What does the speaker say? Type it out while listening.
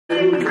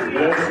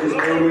Bless his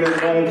holy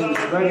and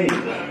righteous name.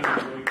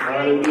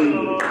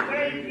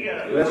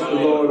 Hallelujah. Bless the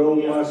Lord, O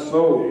my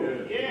soul,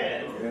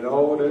 and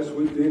all that's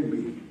within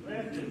me.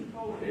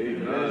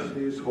 Bless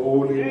his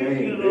holy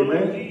name.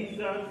 Amen.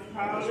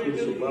 That's what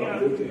it's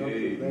about, lifting up the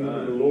name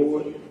of the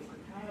Lord.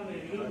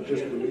 I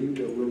just believe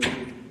that when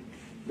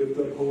we lift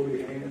up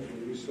holy hands,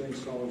 when we sing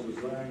songs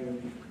of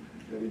Zion,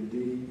 that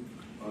indeed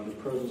the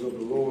presence of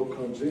the Lord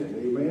comes in.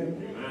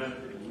 Amen.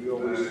 We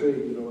always say,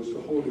 it's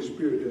the Holy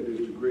Spirit that is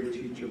the great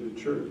teacher of the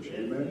church.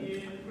 Amen.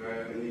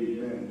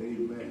 Amen.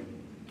 Amen.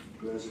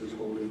 Bless his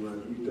holy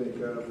name. We thank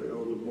God for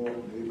Elder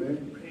Morton. Amen.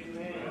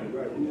 All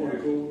right, we want to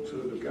go to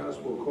the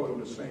Gospel according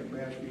to St.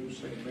 Matthew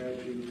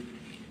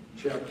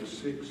chapter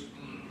 6.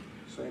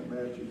 St.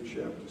 Matthew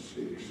chapter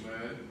 6.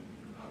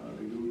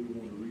 Hallelujah. We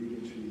want to read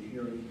into your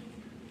hearing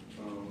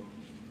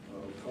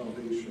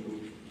foundational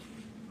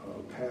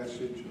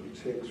passage or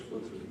text for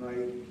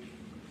tonight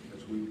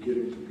as we get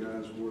into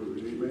God's Word.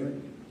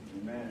 Amen.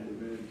 Amen.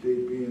 Amen. Day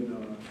being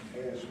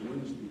Ash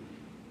Wednesday.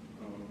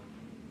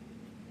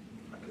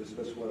 I guess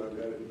that's why I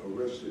got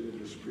arrested in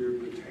the spirit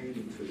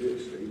pertaining to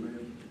this.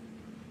 Amen.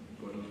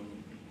 But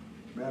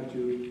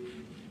Matthew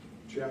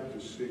chapter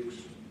 6.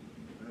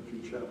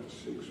 Matthew chapter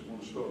 6. I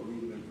want to start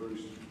reading at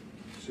verse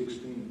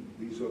 16.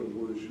 These are the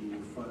words you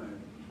will find.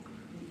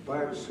 The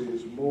Bible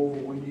says, "Moreover,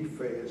 when ye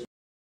fast,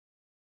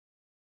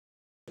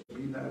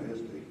 be not as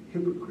the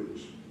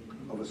hypocrites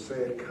of a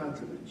sad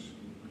countenance,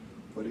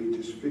 for they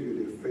disfigure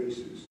their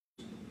faces,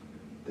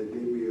 that they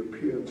may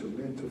appear unto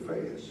men to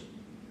fast.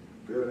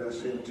 Verily I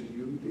say unto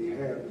you, they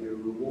have their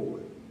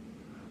reward.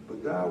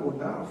 But thou, when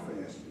thou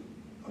fastest,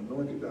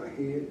 anoint thy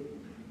head,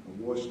 and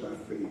wash thy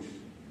face,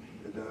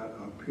 that thou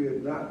appear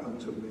not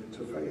unto men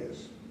to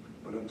fast,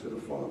 but unto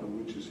the Father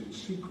which is in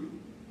secret.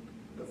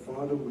 The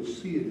Father which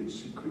seeth in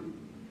secret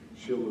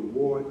shall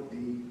reward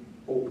thee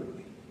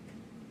openly."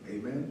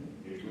 Amen.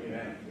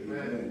 Amen.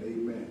 Amen.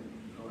 Amen.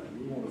 All right,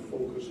 we want to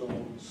focus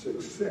on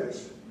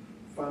success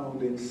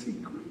found in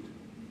secret.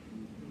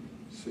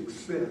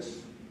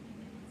 Success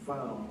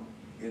found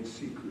in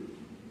secret.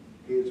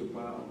 Heads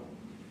bowed,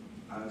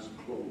 eyes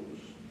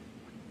closed.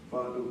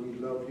 Father, we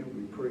love you.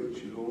 We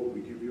praise you, Lord.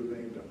 We give your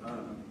name the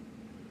honor.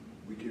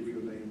 We give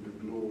your name the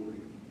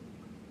glory.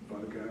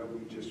 Father God,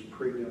 we just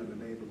pray now in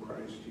the name of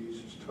Christ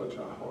Jesus. Touch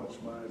our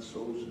hearts, minds,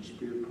 souls, and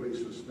spirit.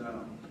 Place us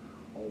now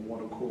on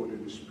one accord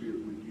in the spirit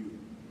with you.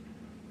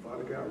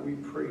 Father God, we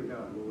pray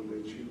now, Lord,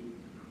 that you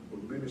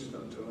will minister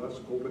unto us,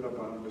 open up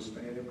our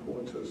understanding, pour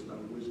into us now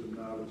wisdom,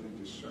 knowledge, and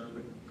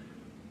discernment.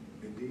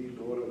 Indeed,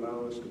 Lord,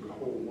 allow us to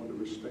behold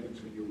wondrous things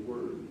in your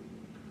word.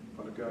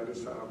 Father God,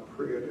 it's our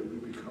prayer that we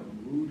become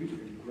rooted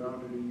and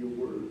grounded in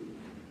your word.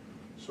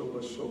 So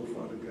much so,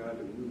 Father God,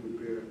 that we would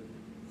bear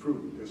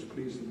fruit that's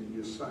pleasing in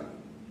your sight.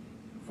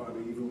 Father,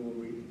 even when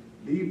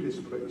we leave this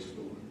place,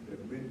 Lord,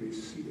 that men may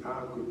see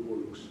our good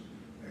works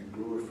and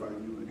glorify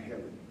you in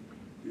heaven.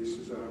 This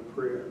is our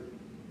prayer.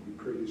 We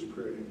pray this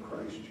prayer in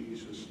Christ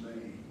Jesus'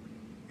 name.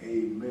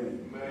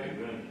 Amen.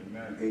 Amen.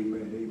 Amen.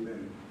 Amen.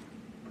 Amen.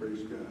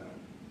 Praise God.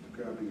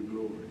 To God be the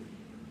glory.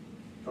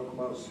 Talk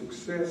about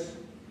success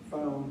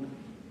found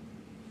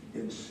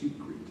in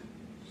secret.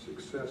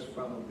 Success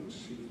found in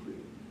secret.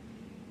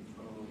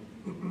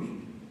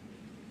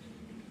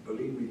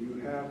 Believe me,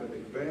 you have an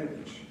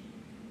advantage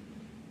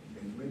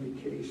in many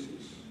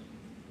cases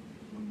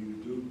when you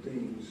do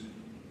things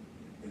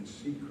in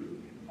secret.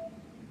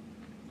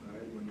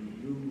 Right? When you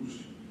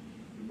use,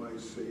 you might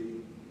say,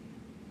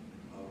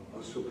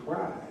 a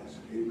surprise.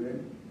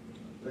 Amen.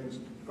 Things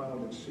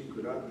found in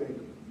secret. I think,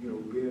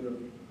 being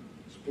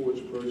a sports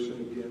person,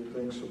 again,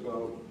 thinks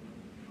about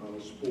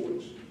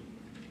sports.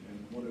 And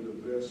one of the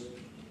best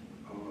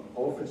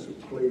offensive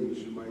plays,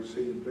 you might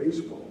say, in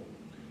baseball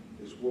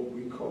is what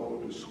we call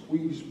the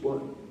squeeze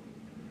bunt.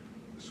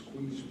 The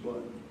squeeze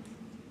bunt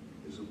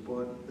is a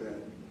bunt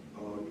that,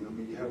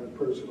 you have a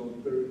person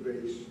on third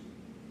base,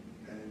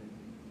 and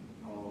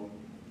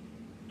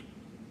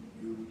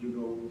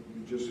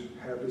you just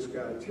have this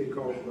guy take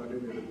off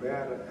running, and the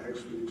batter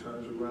actually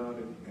turns around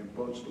and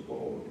bunts the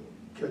ball,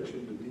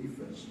 catching the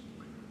defense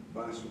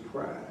by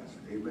surprise.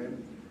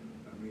 Amen.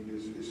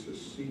 It's a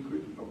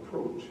secret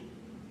approach,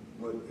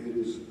 but it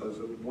is,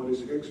 when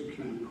it's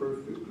executed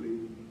perfectly,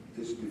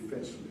 it's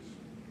defenseless.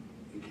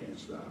 You can't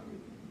stop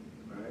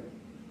it, right?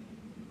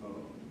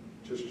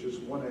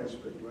 Just one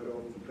aspect right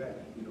off the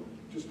bat,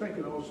 Just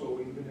thinking also,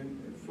 even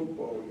in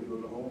football,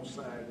 the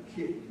onside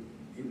kick,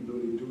 even though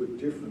they do it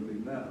differently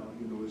now,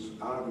 it's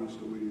obvious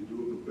the way they do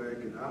it, but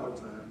back in our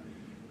time,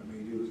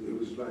 it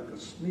was like a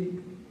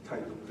sneak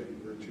type of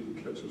thing that you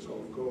would catch us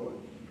off guard.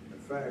 In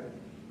fact,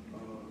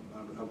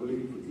 I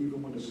believe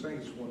even when the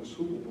Saints won the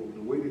Super Bowl,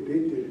 the way that they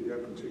did it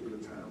that particular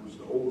time was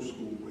the old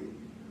school way,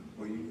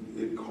 where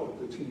it caught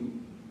the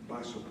team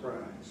by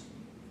surprise,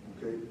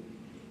 okay?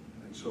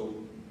 And so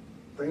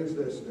things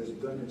that's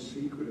done in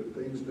secret or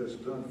things that's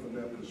done from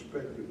that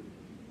perspective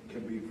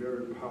can be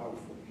very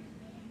powerful.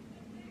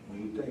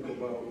 When we think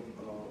about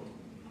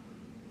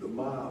the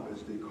mob,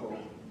 as they call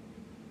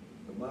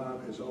it, the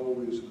mob has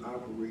always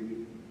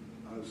operated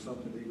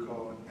something they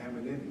call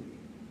anonymity,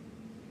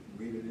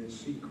 meaning in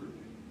secret.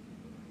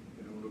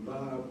 You know,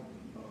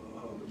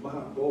 the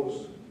mob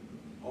boss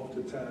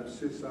oftentimes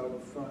sits out in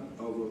front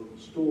of a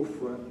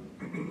storefront,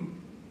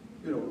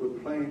 you know,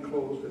 with plain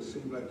clothes that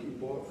seem like he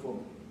bought from,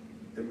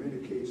 in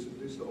many cases,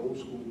 this is the old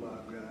school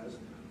mob guys,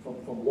 from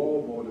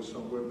Walmart or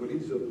somewhere, but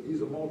he's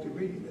a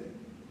multi-millionaire.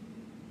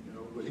 You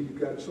know, but he's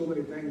got so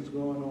many things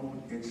going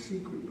on in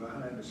secret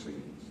behind the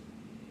scenes.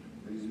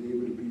 And he's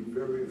able to be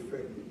very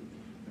effective.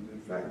 And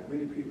in fact,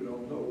 many people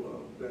don't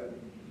know that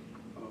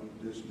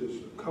there's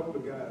a couple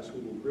of guys who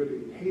were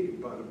really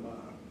hated by the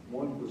mob.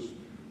 One was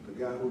the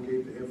guy who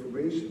gave the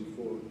information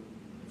for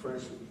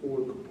Francis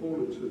Ford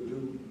Coppola to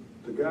do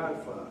The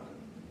Godfather,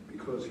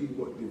 because he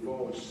would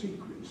divulge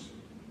secrets,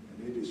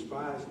 and they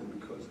despised him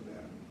because of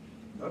that.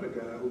 Another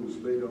guy who was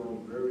later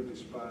on very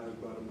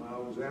despised by the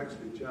mob was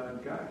actually John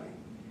Gotti,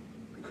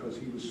 because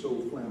he was so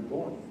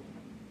flamboyant,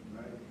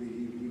 right?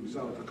 He was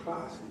out the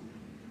closet.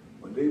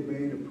 When their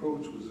main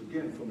approach was,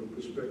 again, from the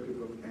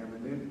perspective of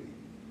anonymity,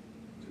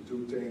 to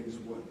do things,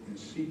 in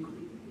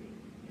secret.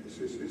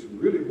 It's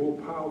really more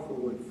powerful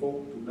when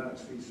folk do not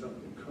see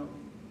something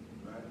coming,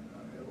 right?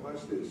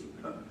 Watch this.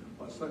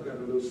 My son got a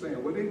little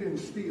saying, well, they didn't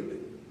steal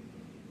it,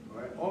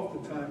 right?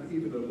 Oftentimes,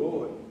 even the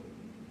Lord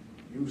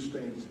used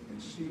things in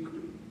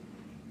secret,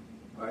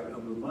 right?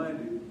 I'm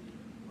reminded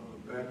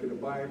back in the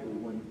Bible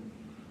when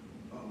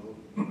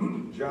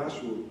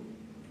Joshua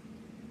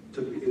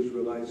took the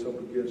Israelites up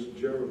against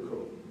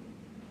Jericho.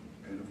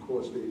 And of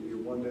course, they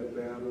won that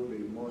battle. They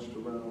marched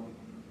around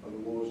the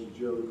walls of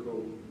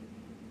Jericho.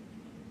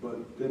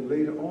 But then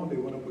later on, they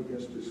went up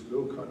against this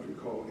little country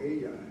called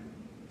Ai.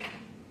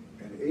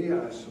 And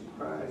Ai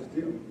surprised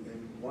them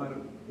and wound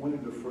up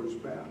winning the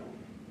first battle.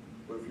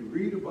 But if you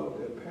read about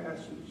that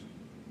passage,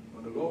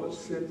 when the Lord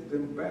sent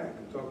them back,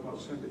 and talk about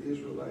sent the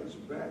Israelites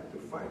back to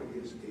fight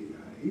against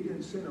Ai, he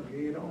didn't send them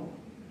head on.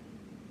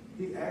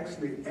 He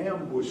actually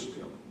ambushed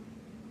them,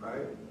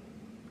 right?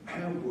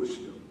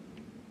 Ambushed them.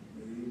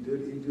 He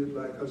did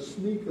like a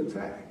sneak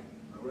attack,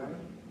 all right?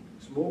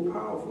 It's more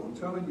powerful. I'm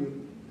telling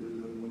you,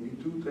 when you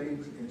do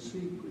things in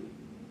secret,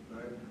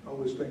 right? I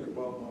always think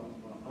about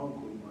my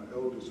uncle, my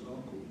eldest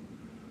uncle,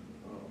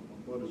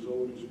 my mother's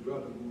oldest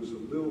brother, who was a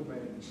little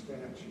man in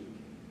stature.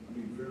 I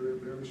mean, very,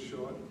 very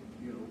short,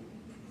 you know,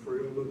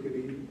 frail looking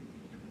even.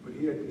 But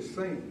he had this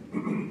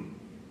saying.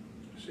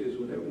 He says,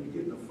 whenever you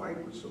get in a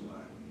fight with somebody,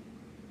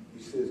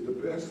 he says, the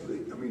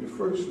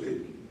first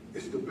lick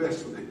is the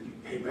best lick.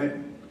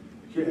 Amen.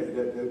 Yeah,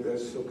 that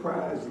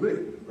surprise lick,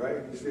 right?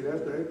 He said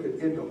that could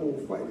end the whole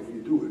fight if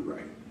you do it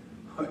right.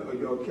 Are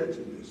y'all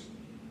catching this,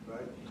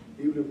 right?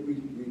 Even if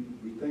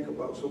we think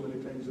about so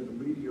many things in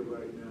the media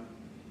right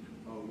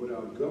now with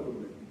our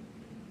government,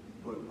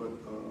 but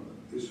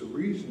it's a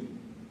reason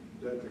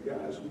that the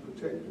guys who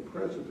protect the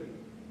president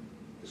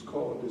is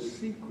called the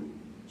Secret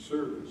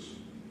Service,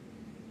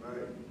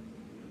 right?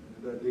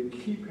 That they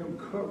keep him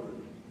covered.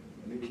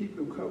 And they keep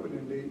them covered,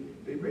 and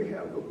they may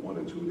have the one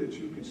or two that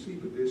you can see,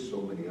 but there's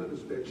so many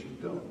others that you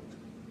don't,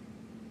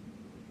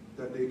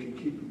 that they can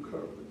keep you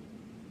covered.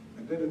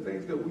 And then the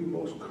things that we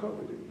most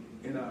coveted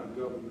in our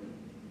government,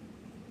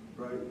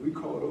 right, we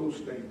call those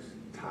things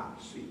top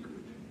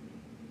secret.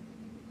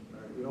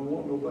 Right? We don't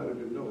want nobody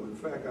to know. In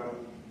fact, our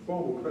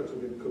former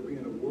president could be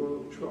in a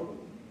world of trouble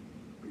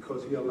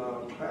because he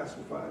allowed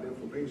classified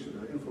information,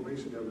 or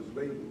information that was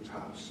labeled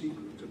top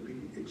secret, to be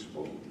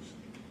exposed.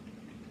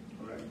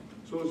 All right?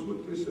 So it's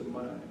with this in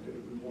mind that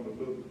we want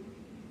to look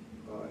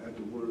at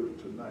the word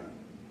tonight.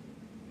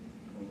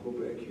 We'll go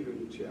back here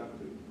to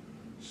chapter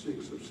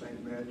 6 of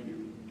St.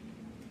 Matthew,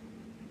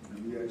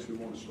 and we actually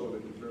want to start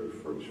at the very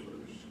first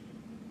verse.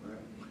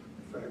 Right?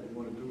 In fact, we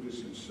want to do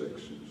this in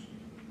sections,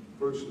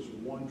 verses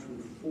 1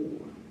 through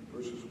 4.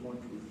 Verses 1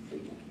 through 4.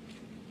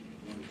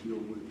 We want to deal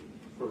with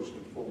first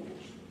and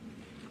foremost.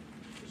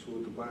 That's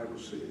what the Bible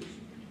says.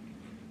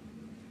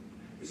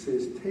 It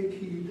says, take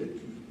heed that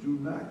you do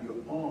not your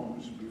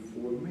alms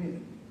before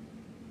men,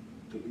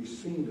 to be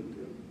seen of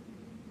them.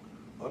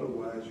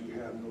 Otherwise you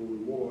have no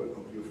reward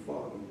of your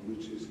Father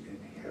which is in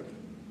heaven.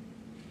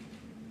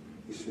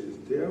 He says,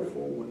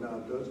 therefore, when thou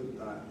doest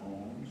thy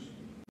alms,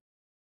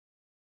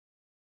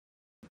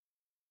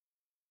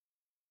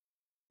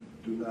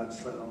 do not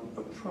sound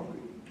a trumpet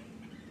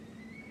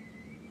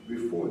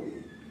before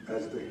thee,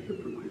 as the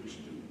hypocrites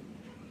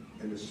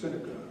do in the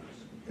synagogues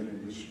and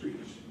in the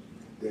streets,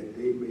 that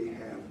they may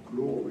have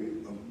glory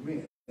of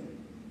men. It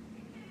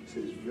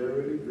says,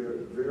 verily,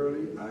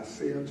 verily, I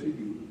say unto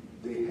you,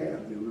 they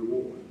have their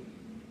reward.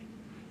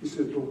 He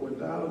says, but when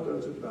thou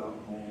doest thy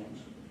alms,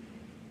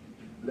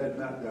 let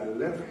not thy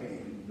left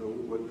hand know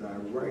what thy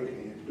right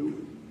hand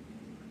doeth,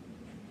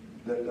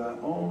 that thy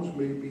alms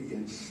may be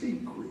in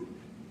secret,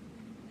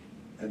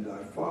 and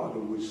thy Father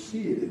which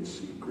seeth in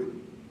secret,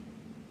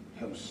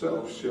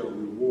 himself shall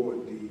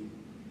reward thee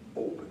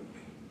openly.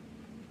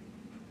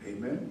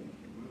 Amen?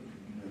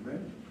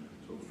 Amen?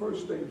 So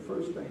first thing,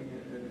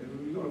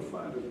 and we're going to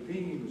find the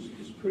theme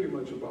is pretty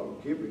much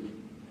about giving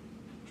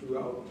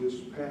throughout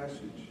this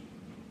passage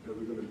that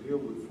we're going to deal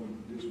with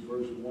from this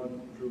verse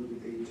 1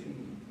 through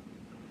 18.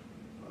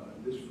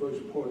 This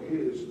first part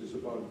here is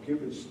about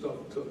giving stuff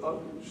to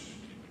others.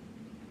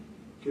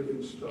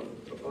 Giving stuff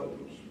to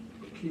others.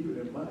 But keeping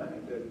in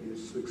mind that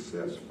there's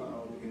success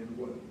found in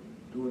what?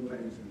 Doing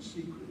things in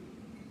secret.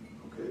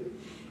 Okay?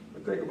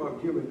 But think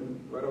about giving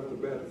right off the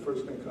bat. The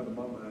first thing that comes to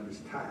my mind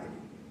is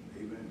tithing.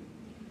 Amen?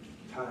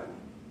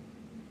 Tithing.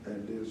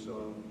 And there's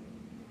some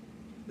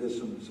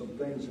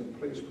things in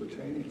place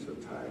pertaining to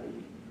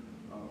tithing.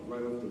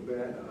 Right off the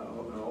bat, I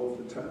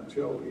oftentimes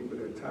tell people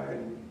that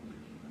tithing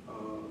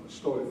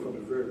started from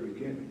the very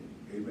beginning.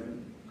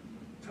 Amen.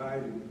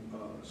 Tithing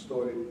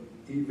started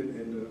even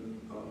in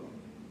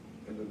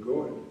the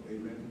garden.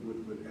 Amen.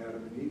 With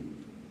Adam and Eve,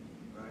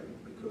 right?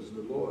 Because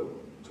the Lord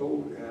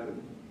told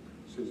Adam,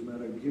 says,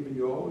 "Man, I've given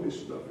you all this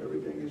stuff.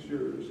 Everything is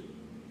yours."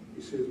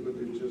 He says, "But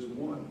there's just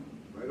one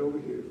right over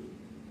here,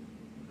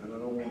 and I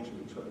don't want you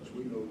to touch.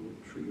 We know the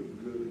tree of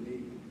good and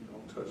evil.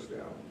 Don't touch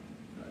that one.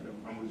 Right?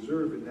 I'm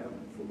reserving that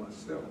one for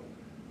myself,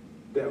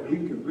 that we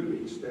can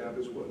really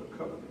establish what a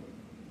covenant."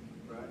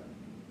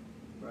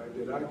 Right?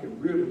 That I can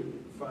really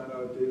find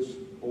out there's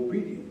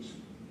obedience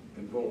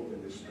involved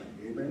in this thing.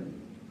 Amen?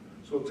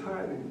 So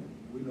tithing,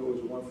 we know,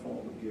 is one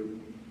form of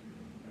giving.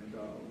 And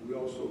we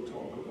also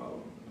talk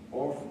about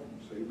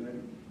offerings.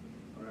 Amen?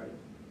 All right?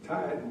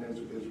 Tithing,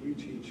 as we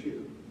teach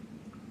here,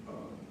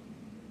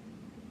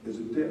 is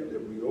a debt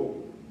that we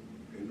owe.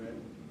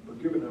 Amen? But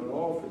giving an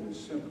offering is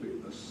simply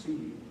a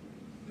seed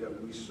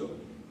that we sow.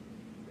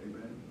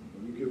 Amen?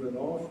 When you give an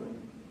offering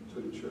to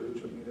the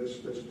church, I mean,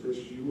 that's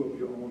you of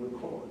your own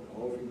accord.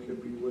 Offering can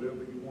be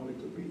whatever you want it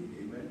to be.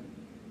 Amen?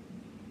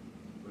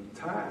 But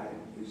tithe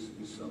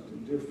is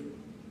something different.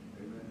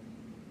 Amen?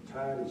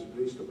 Tithe is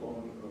based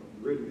upon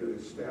really an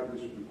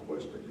established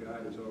request that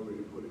God has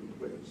already put in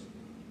place.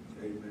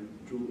 Amen?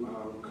 Through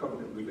our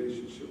covenant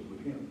relationship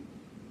with Him.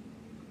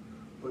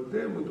 But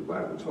then what the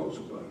Bible talks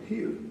about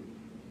here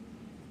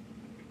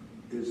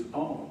is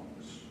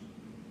alms.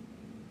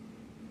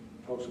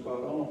 Talks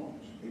about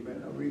alms.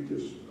 Amen. I'll read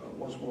this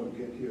once more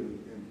again here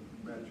in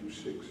Matthew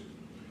 6. It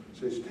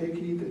says, "Take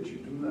heed that you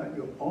do not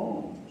your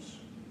alms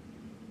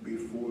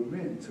before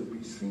men to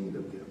be seen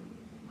of them.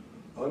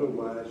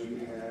 Otherwise you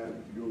have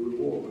your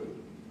reward,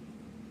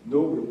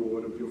 no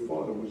reward of your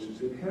Father which is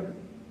in heaven."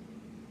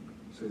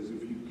 It says,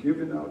 if you've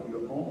given out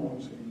your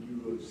alms and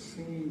you are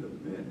seen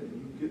of men, then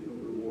you get no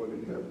reward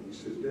in heaven. He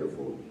says,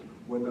 "Therefore,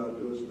 when thou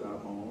doest thy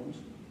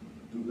alms,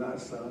 do not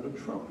sound a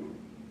trumpet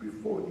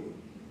before thee,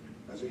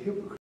 as a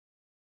hypocrite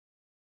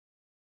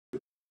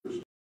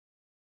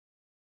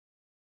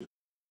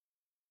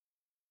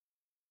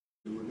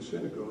in the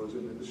synagogues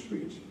and in the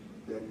streets,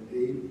 that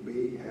they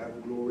may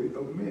have glory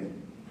of men.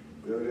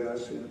 Verily I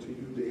say unto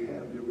you, they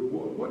have their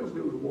reward." What is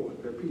their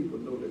reward? That people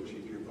know that you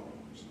give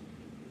alms.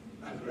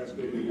 That's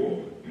their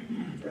reward.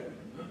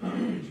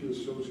 You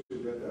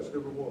associate that. That's their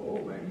reward.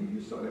 "Oh man,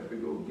 you saw that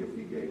big old gift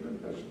he gave them."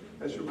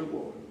 That's your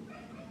reward.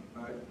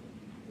 All right?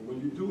 But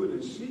when you do it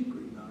in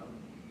secret now,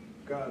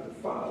 God the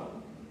Father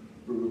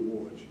will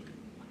reward you.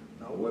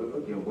 Now,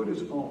 what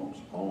is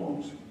alms?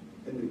 Alms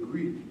in the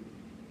Greek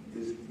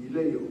is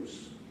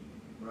eleos,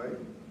 right?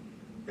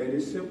 And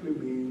it simply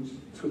means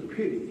to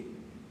pity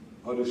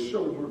or to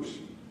show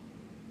mercy,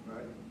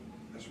 right?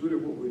 That's really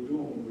what we're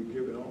doing when we're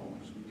giving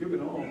alms. We're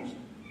giving alms,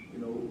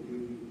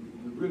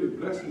 we're really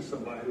blessing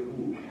somebody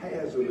who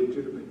has a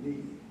legitimate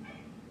need,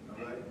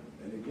 all right?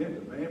 And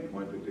again, the main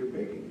point that they're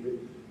making here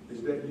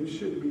is that you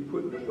shouldn't be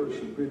putting the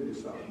person's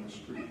business out in the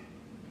street,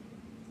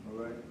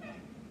 all right?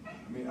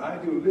 I mean,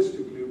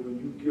 idealistically, when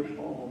you give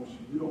alms,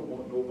 you don't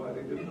want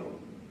nobody to know.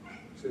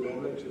 Say,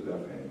 don't let your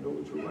left hand know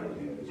what your right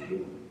hand is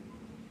doing.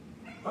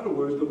 In other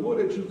words, the more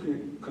that you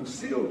can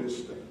conceal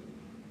this thing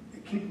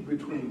and keep it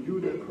between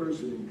you, that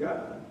person, and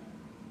God,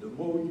 the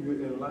more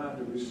you're in line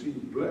to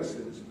receive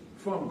blessings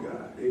from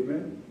God.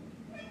 Amen?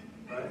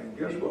 Right? And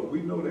guess what?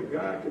 We know that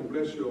God can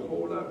bless you a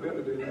whole lot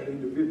better than that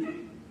individual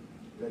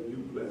that you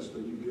blessed or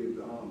you gave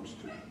the alms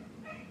to.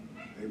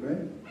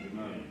 Amen?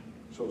 Amen.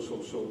 So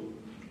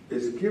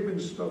it's giving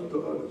stuff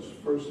to others,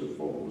 first and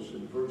foremost,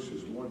 in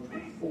verses 1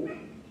 through 4.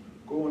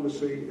 Go on to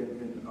say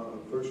in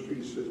verse 3,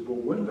 it says, "But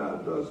when thou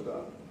dost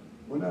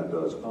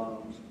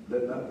alms,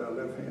 let not thy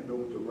left hand know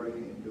what the right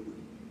hand doeth,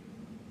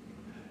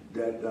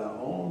 that thy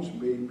alms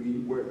may be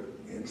where?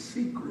 In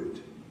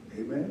secret."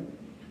 Amen.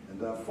 "And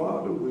thy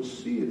Father which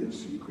seeth in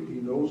secret,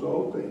 he knows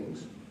all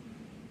things,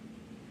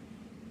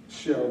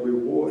 shall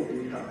reward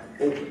thee how?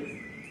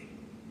 Openly."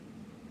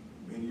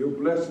 And your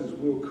blessings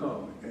will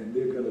come, and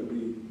they're going to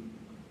be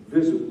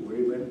visible.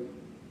 Amen.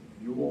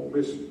 You won't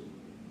miss it.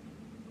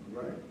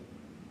 All right?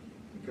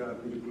 To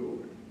God be the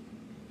glory.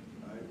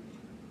 All right?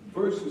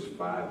 Verses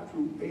 5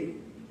 through 8.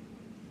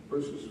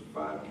 Verses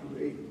 5 through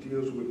 8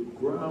 deals with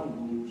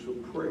ground rules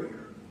of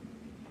prayer.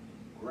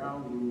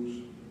 Ground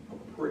rules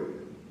of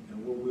prayer.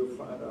 And what we'll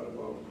find out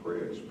about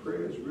prayer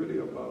is really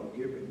about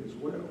giving as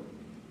well.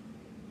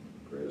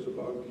 Prayer is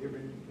about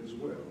giving as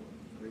well.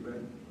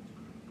 Amen.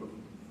 But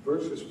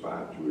verses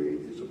 5 through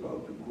 8 is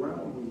about the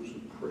ground rules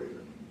of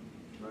prayer.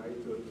 Right?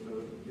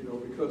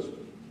 Because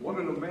one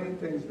of the main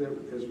things that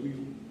as we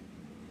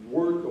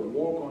work or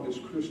walk on this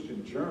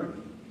Christian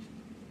journey,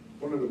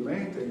 one of the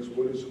main things,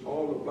 what it's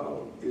all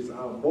about, is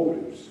our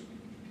motives.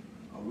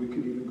 We could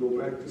even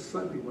go back to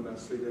Sunday when I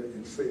say that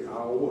and say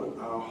our what?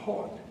 Our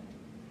heart.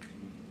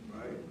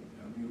 Right?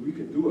 I mean, we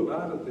can do a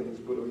lot of things,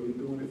 but are you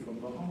doing it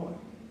from the heart?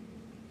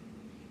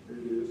 Here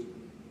it is.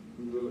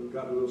 We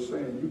got a little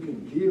saying, you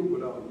can give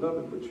without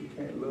loving, but you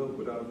can't love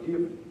without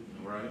giving.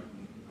 Right.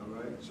 All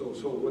right? So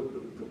what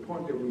the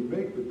point that we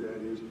make with that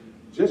is,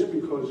 just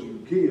because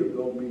you give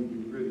don't mean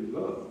you really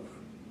love.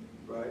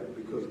 Right?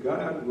 Because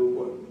God will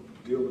what?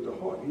 Deal with the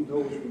heart. He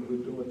knows when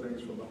we're doing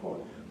things from the heart.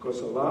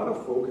 Because a lot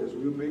of folk, as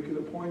we're making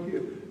a point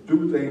here,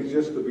 do things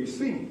just to be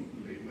seen.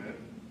 Amen.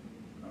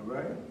 All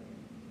right?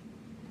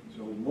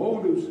 So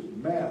motives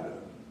matter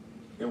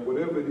in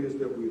whatever it is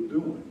that we're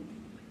doing.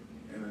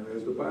 And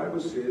as the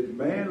Bible says,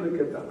 man look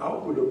at the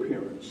outward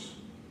appearance,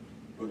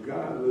 but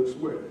God looks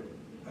where?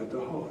 At the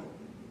heart.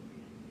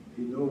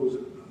 He knows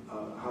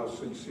how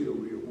sincere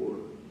we were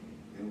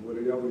in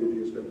whatever it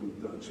is that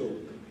we've done. So,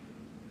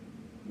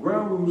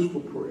 ground rules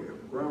for prayer.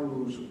 Ground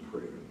rules for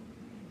prayer.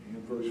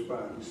 In verse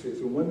 5, he says,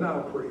 and when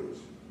thou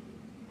prayest,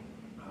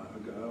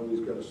 I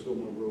always got to slow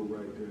my roll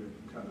right there,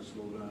 kind of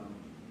slow down.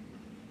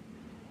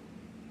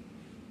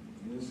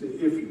 And then say,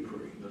 if you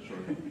pray. That's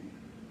right.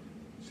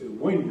 He said,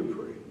 when you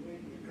pray.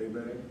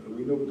 Amen. And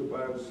we know what the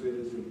Bible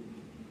says in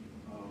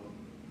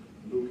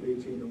Luke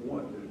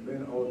 18:1, that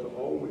men ought to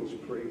always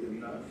pray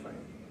and not faint.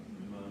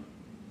 Amen.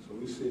 So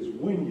he says,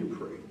 when you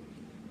pray.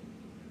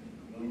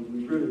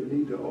 We really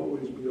need to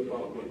always be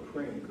about what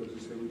praying, because he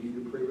said we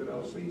need to pray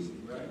without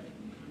ceasing, right?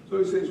 So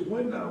he says,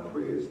 when thou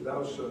prayest,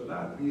 thou shalt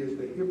not be as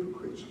the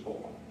hypocrites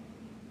are.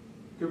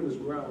 Giving us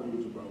ground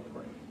rules about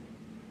praying.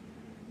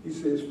 He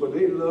says, for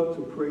they love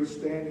to pray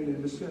standing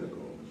in the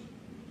synagogues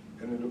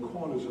and in the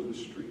corners of the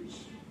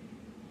streets,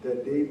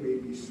 that they may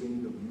be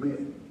seen of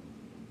men.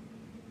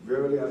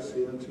 Verily I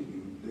say unto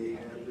you, they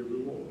have their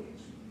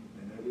rewards.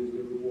 And that is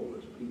their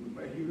rewards. People,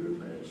 man, you heard,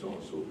 man,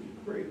 so-and-so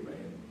prayed, man.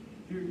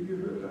 You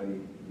heard how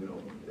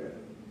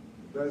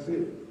that's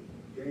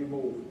it. Game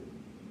over.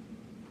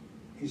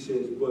 He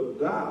says, but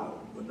thou,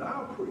 when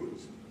thou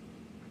prayest,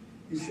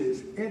 he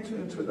says, enter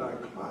into thy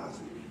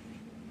closet,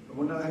 and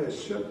when thou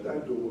hast shut thy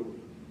door,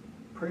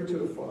 pray to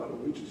the Father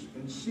which is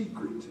in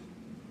secret,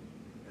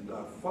 and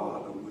thy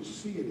Father which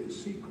seeth in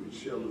secret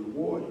shall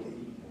reward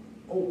thee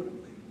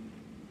openly.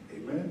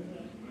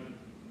 Amen?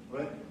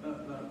 Right?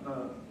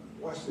 Now,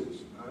 watch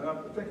this. I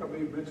think I may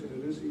have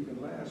mentioned this even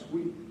last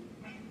week.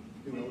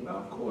 You know, now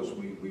of course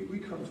we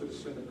come to the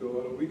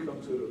synagogue, we come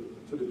to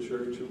the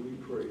church and we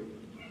pray,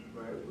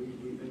 right? We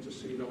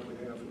intercede on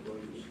behalf of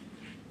others.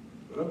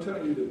 But I'm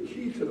telling you, the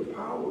key to the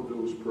power of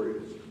those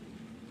prayers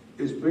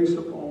is based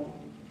upon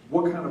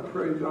what kind of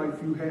prayer life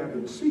you have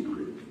in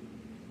secret.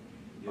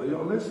 Are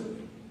y'all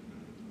listening?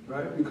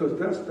 Right? Because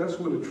that's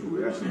what the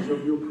true essence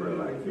of your prayer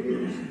life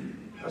is.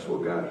 That's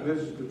what God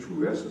measures the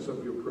true essence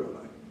of your prayer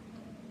life.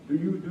 Do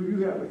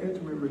you have an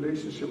intimate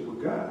relationship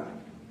with God?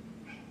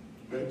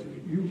 That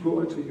you go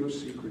into your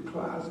secret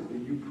closet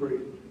and you pray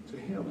to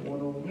him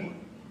one-on-one.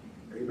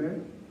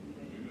 Amen?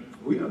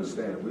 We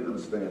understand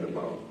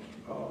about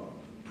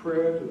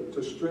prayer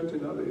to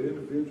strengthen other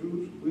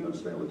individuals. We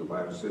understand what the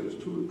Bible says.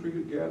 2 or 3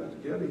 are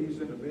gathered together,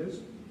 he's in the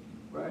midst.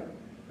 Right?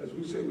 As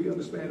we say, we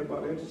understand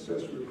about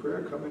intercessory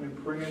prayer, coming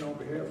and praying on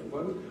behalf of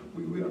others.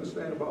 We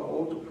understand about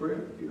altar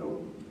prayer, you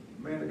know,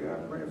 man of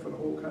God praying for the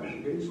whole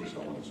congregation, so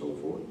on and so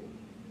forth.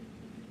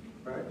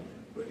 Right?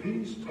 But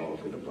he's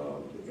talking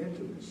about the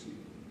intimacy.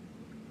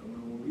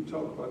 When we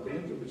talk about the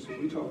intimacy,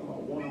 we talk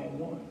about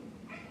one-on-one.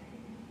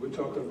 We're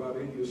talking about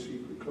in your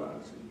secret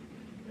closet.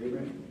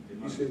 Amen?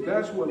 He said,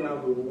 that's when I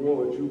will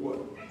reward you what?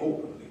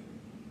 Openly.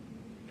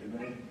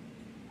 Amen?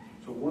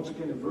 So once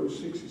again in verse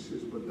 6, he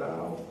says, but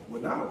thou,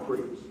 when thou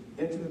prayest,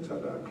 enter into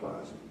thy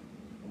closet.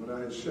 And when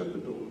I have shut the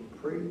door,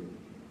 pray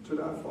to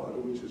thy Father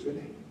which is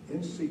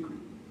in secret.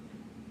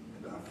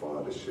 And thy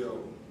Father shall,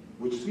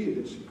 which seeth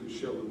in secret,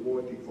 shall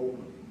reward thee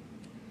openly.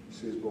 He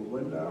says, but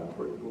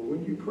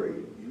when you pray,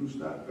 use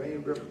not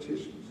vain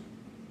repetitions,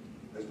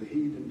 as the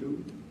heathen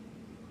do,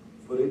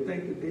 for they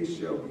think that they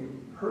shall be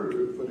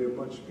heard for their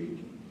much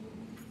speaking.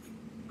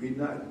 Be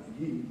not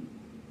ye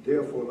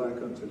therefore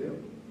like unto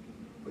them,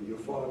 but your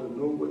Father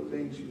know what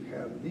things you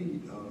have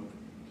need of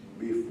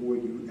before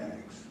you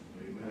ask.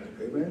 Amen.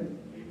 Amen?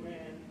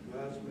 Amen.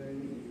 Guys,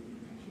 man,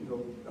 you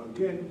know,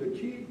 again, the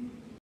key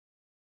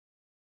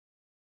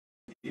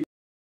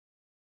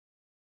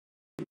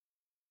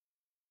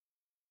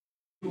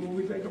when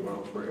we think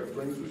about prayer, it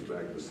brings us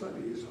back to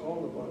Sunday. It's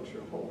all about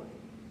your heart.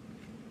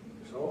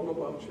 It's all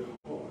about your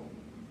heart.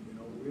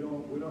 You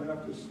know, we don't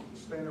have to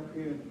stand up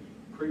here and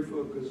pray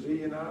for a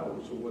gazillion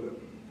hours or whatever.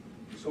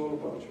 It's all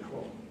about your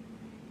heart.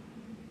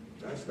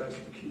 That's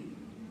the key.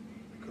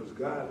 Because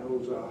God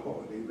knows our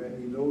heart. Amen.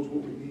 He knows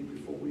what we need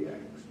before we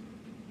ask.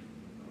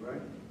 All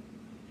right?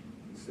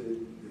 He said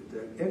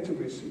that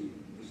intimacy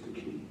is the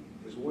key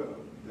as well.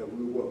 That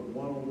we work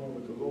one-on-one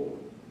with the Lord.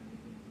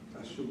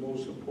 That's your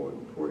most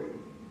important prayer.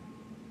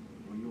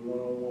 When you're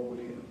one-on-one with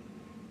him.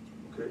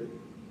 Okay?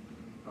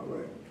 All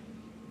right.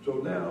 So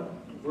now,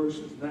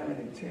 verses 9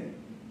 and 10.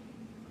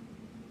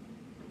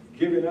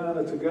 Giving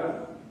honor to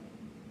God.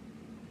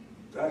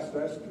 That's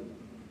the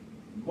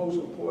most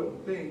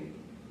important thing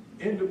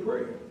in the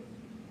prayer,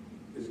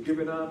 is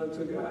giving honor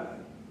to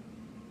God.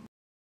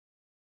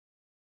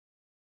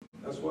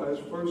 That's why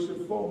it's first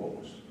and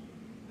foremost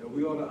that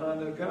we ought to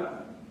honor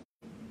God.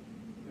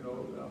 You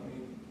know, I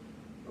mean,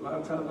 a lot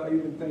of times I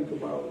even think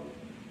about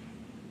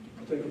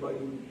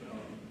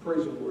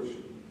praise and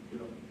worship. You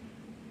know,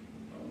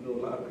 I know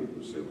a lot of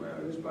people say,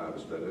 "Well, this Bible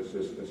study, let's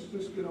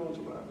just get on to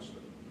Bible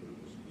study.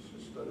 Let's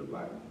just study the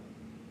Bible."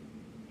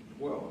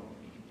 Well,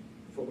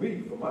 for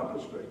me, from my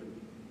perspective,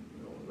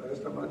 you know,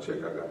 last time I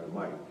checked, I got the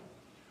mic.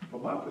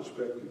 From my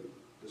perspective,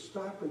 to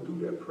stop and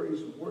do that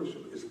praise and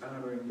worship is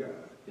honoring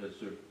God. Yes,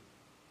 sir.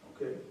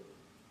 Okay?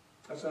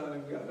 That's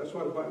honoring God. That's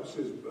why the Bible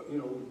says, you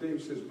know,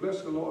 David says,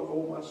 "Bless the Lord,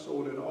 O my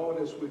soul, and all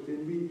that's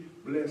within me.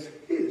 Bless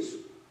his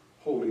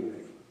holy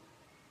name."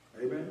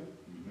 Amen?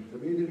 Mm-hmm.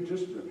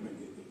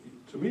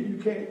 To me, you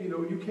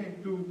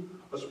can't do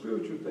a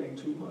spiritual thing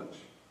too much.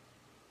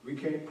 We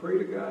can't pray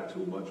to God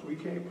too much. We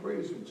can't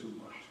praise him too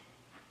much.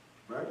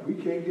 Right? We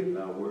can't get in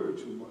our word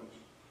too much.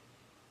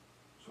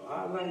 So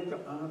I like to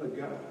honor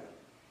God.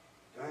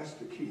 That's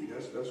the key.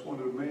 That's one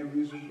of the main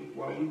reasons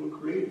why we were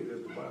created,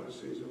 as the Bible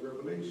says in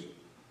Revelation.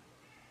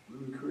 We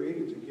were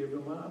created to give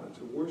him honor,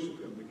 to worship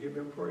him, to give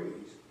him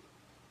praise.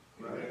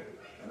 Right?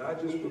 And I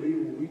just believe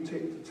when we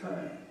take the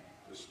time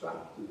to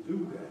stop to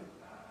do that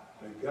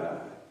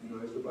God, you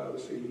know, as the Bible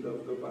says, he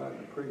loves to abide in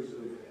the praises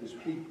of his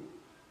people,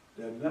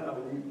 that now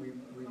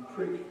we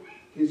prick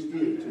his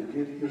ear to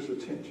get his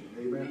attention.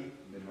 Amen?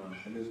 Amen.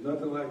 And there's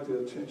nothing like the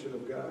attention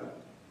of God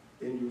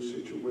in your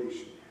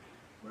situation.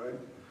 Right?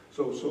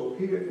 So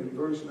here in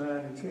verse 9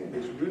 and 10,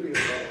 it's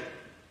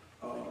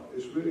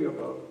really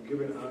about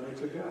giving honor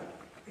to God.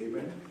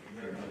 Amen?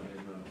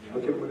 Amen.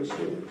 Look at what it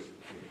says.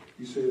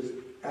 He says,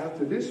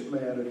 "After this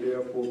manner,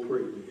 therefore,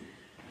 pray ye."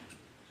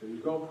 So you're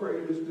going to pray.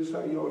 This is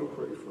how you ought to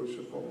pray, first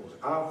and foremost.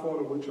 "Our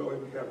Father which art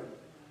in heaven,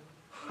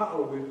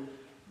 hallowed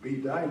be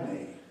thy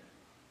name.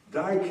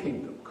 Thy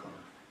kingdom come.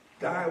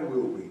 Thy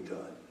will be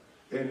done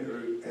in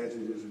earth as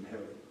it is in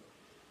heaven."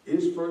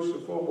 It's first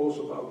and foremost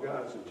about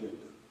God's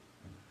agenda.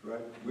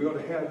 Right? We ought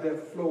to have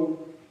that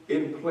flow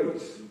in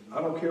place.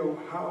 I don't care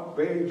how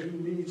bad you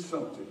need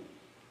something.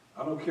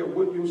 I don't care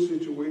what your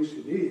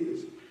situation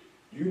is.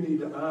 You need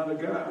to honor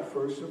God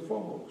first and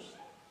foremost.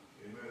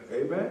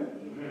 Amen? Amen?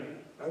 Amen.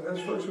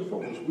 That's first and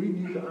foremost. We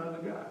need to honor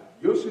God.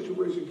 Your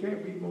situation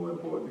can't be more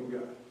important than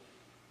God.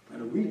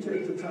 And if we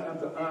take the time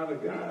to honor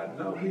God,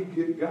 now we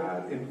get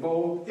God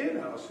involved in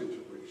our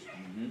situation.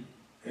 Mm-hmm.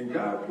 And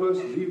God plus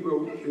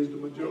zero is the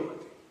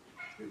majority.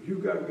 If you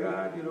got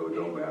God, you know, it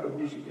don't matter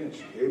who's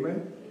against you.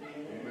 Amen?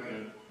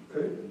 Amen.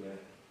 Okay? Amen.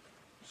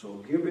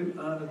 So giving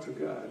honor to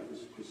God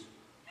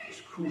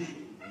is crucial.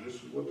 And this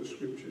is what the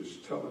scripture is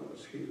telling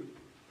us here.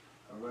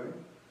 All right?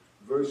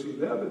 Verse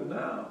 11,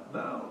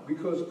 now,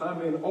 because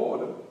I'm in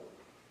order,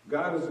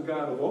 God is a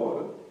God of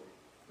order,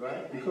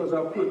 right? Because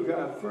I put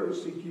God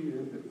first, seek ye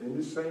in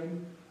this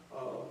same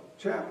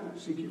chapter,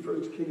 seek ye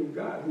first the kingdom of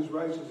God, his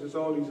righteousness,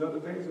 all these other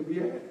things will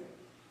be added.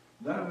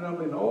 Now that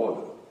I'm in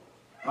order,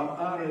 I'm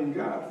honoring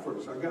God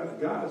first. I got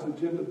God's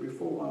agenda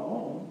before my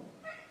own.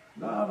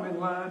 Now I'm in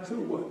line to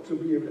what? To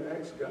be able to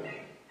ask God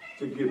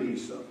to give me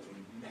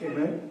something.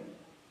 Amen?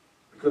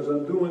 Because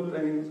I'm doing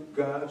things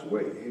God's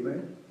way.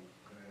 Amen?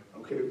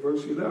 Okay,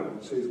 verse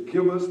 11 says,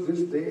 "Give us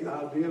this day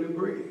our daily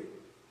bread."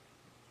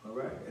 All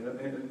right?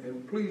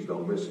 And please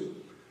don't miss it.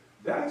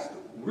 That's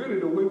really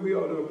the way we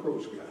ought to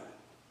approach God.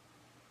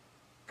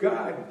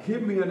 God,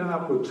 give me an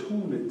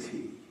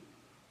opportunity.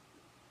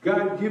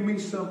 God, give me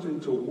something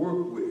to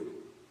work with.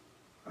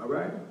 All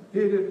right?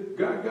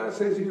 God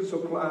says he'll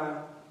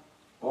supply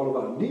all of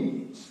our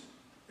needs.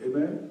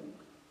 Amen?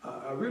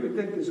 I really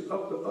think it's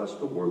up to us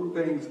to work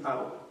things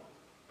out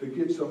to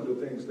get some of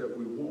the things that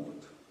we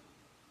want.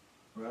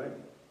 Right?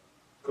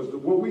 Because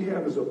what we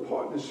have is a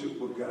partnership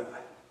with God.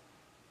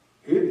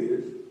 Here it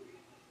is.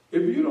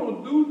 If you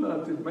don't do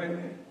nothing,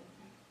 man,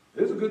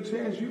 there's a good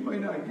chance you may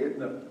not get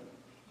nothing.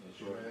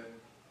 That's right.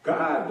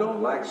 God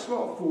don't like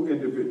slothful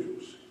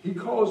individuals. He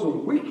calls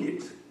them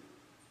wicked.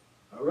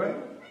 All right?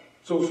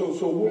 So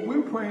what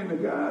we're praying to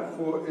God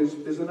for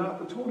is an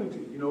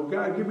opportunity. You know,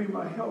 God, give me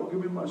my help.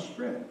 Give me my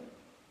strength.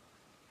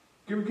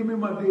 Give me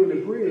my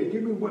daily bread.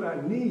 Give me what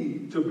I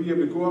need to be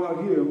able to go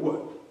out here and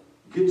what?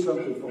 Get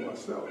something for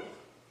myself.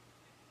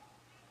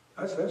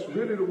 That's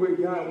really the way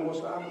God wants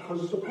to operate,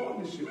 because it's a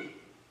partnership.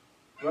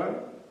 Right?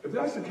 If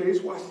that's the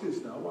case, watch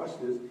this now. Watch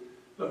this.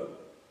 Look.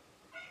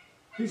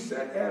 He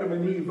set Adam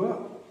and Eve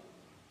up.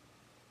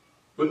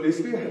 But they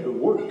still had to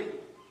work.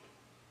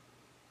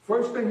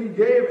 First thing he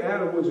gave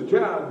Adam was a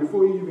job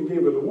before he even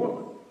gave her the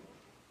woman.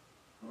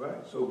 All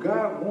right? So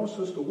God wants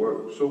us to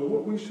work. So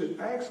what we should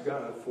ask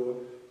God for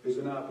is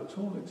an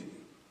opportunity.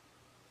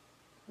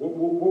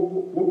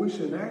 What we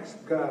should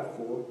ask God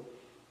for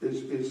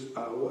is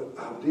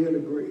our daily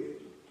bread.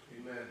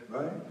 Amen.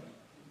 Right?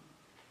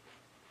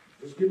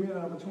 Just give me an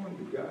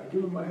opportunity, God.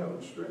 Give me my help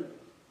and strength.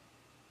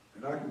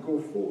 And I can go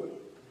forward.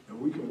 And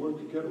we can work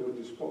together with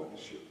this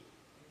partnership.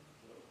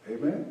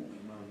 Amen?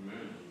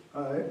 Amen.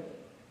 All right.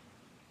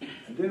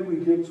 And then we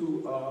get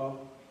to,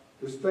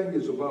 this thing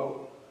is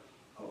about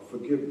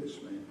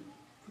forgiveness, man.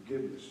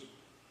 Forgiveness.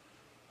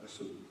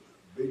 That's a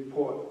big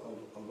part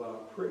of our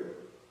prayer,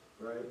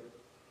 right?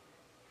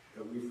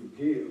 That we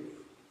forgive.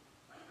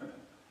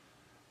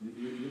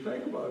 You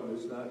think about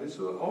this now. It's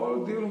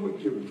all dealing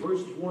with giving.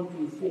 Verses 1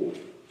 through 4.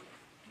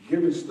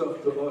 Giving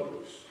stuff to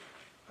others.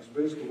 That's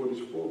basically what it's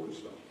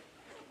focused on.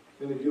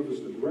 Then it gives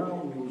us the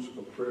ground rules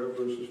of prayer,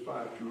 verses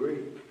 5 through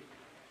 8.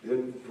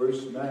 Then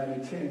verse 9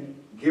 and 10,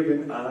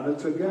 giving honor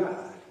to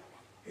God.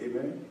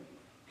 Amen?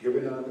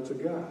 Giving honor to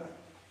God.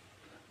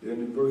 Then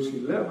in verse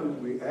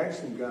 11, we're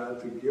asking God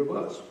to give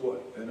us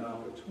what? An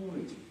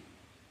opportunity,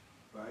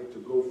 right? To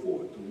go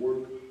forth, to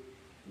work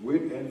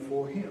with and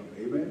for him.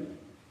 Amen?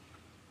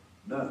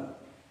 Now,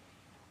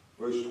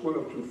 verse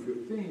 12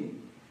 through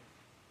 15,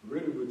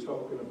 really we're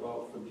talking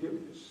about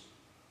forgiveness.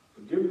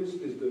 Forgiveness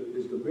is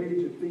the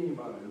major theme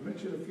out of it. I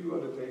mentioned a few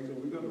other things,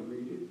 and we're going to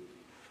read it.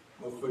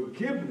 But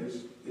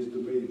forgiveness is the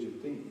major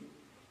theme,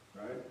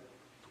 right?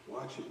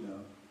 Watch it now.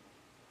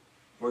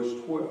 Verse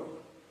 12.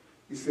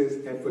 He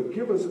says, and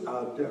forgive us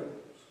our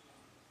debtors,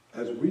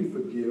 as we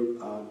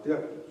forgive our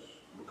debtors.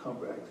 We'll come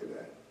back to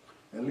that.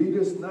 And lead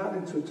us not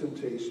into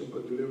temptation,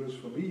 but deliver us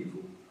from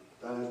evil.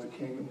 Thine is the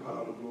kingdom,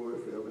 power, and glory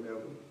forever and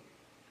ever.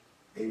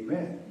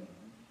 Amen.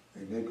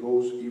 And that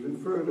goes even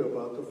further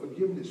about the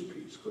forgiveness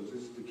piece, because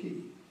this is the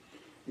key.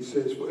 He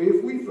says, for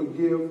if we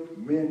forgive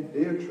men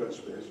their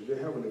trespasses, your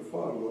heavenly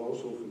Father will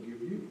also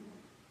forgive you.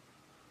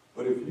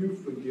 But if you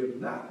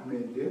forgive not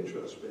men their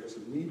trespasses,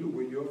 neither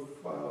will your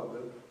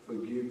Father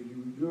forgive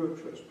you your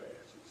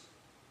trespasses.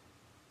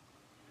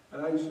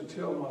 And I used to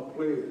tell my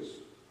players,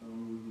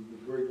 to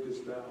break this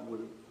down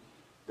with it,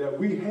 that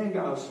we hang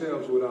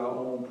ourselves with our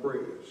own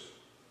prayers.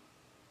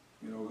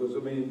 You know, because, I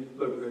mean,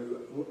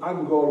 look, I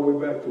can go all the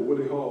way back to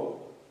Willie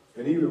Hall.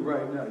 And even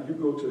right now, you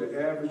go to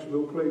the average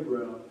little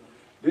playground,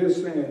 they're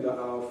saying the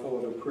Our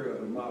Father prayer,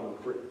 the model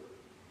prayer.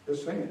 They're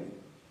saying it.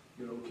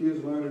 You know,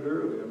 kids learn it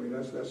early. I mean,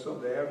 that's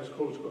something the average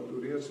coach is going to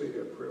do. They'll say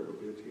that prayer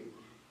with their team.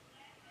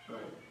 Right?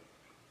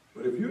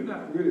 But if you're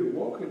not really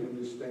walking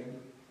in this thing,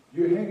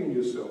 you're hanging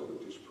yourself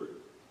with this prayer.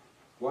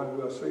 Why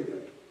do I say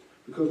that?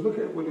 Because look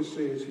at what it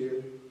says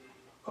here.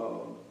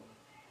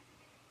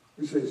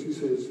 He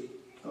says,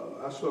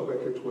 I saw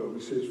back at 12.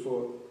 He says,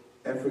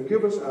 and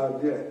forgive us our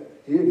debt.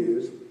 Here it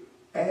is,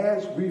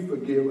 as we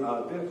forgive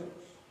our debtors.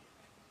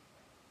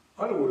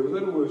 In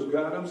other words,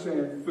 God, I'm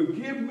saying,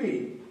 forgive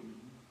me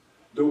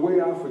the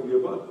way I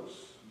forgive others.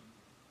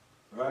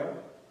 Right?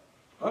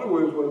 In other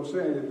words, what I'm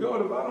saying is,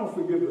 God, if I don't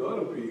forgive the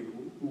other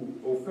people who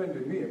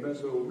offended me and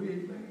messed over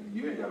me, man,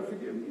 you ain't got to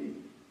forgive me.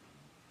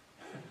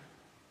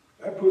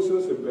 That puts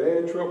us in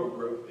bad trouble,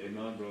 bro.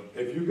 Amen, bro.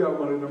 If you got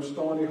one of them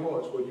stony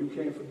hearts where you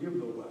can't forgive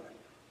nobody.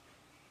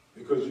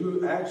 Because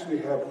you actually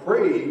have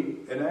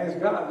prayed and asked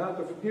God not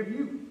to forgive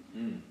you.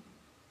 Mm.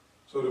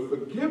 So the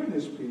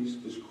forgiveness piece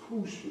is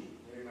crucial.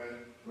 Amen.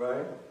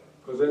 Right?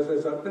 Because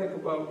as I think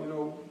about, you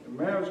know, in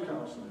marriage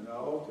counseling, I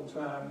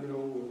oftentimes, you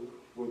know,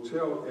 will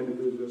tell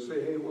individuals,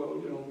 say, hey,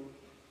 well, you know,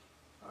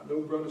 I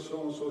know brother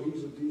so-and-so,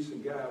 he's a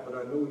decent guy, but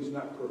I know he's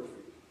not perfect.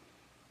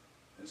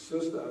 And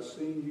sister, I've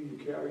seen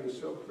you carry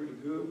yourself pretty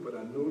good, but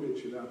I know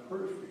that you're not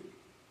perfect.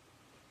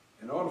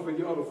 In order for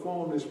y'all to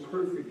form this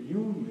perfect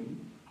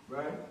union,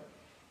 right,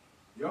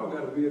 y'all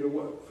got to be able to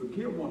what?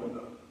 Forgive one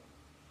another.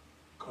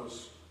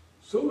 Because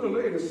sooner or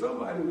later,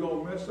 somebody's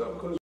going to mess up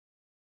because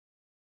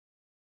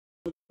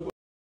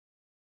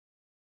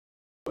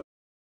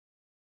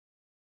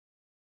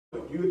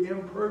you're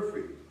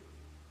imperfect.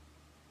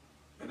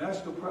 And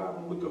that's the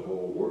problem with the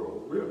whole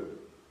world, really.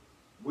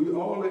 We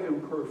all are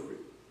imperfect.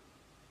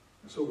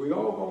 And so we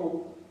all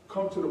going to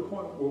come to the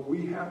point where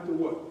we have to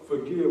what?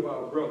 Forgive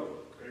our brother.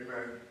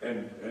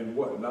 Amen. And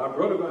what? And our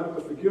brother going to have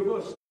to forgive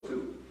us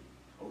too.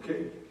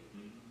 Okay?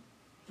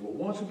 Well,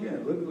 once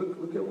again,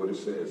 look at what it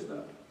says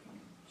now.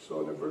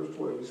 So in verse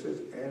 12, it says,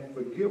 and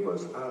forgive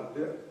us our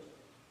debt,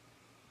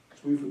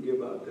 as we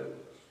forgive our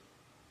debtors.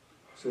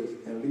 It says,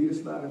 and lead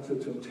us not into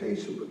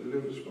temptation, but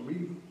deliver us from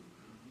evil.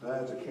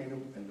 Thine is the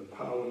kingdom and the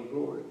power and the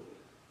glory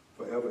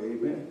forever.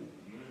 Amen.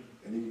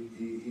 And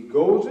he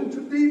goes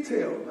into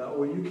detail now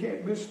where you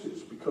can't miss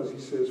this, because he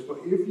says, for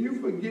if you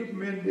forgive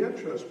men their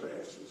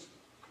trespasses,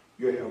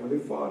 your heavenly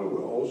Father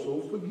will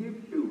also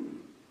forgive you.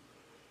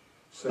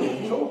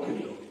 Same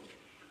token though.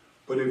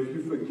 But if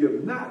you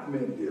forgive not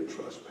men their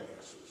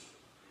trespasses,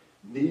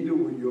 neither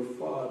will your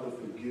Father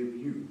forgive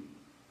you.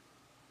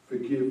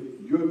 Forgive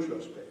your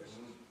trespasses.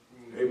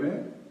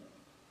 Amen?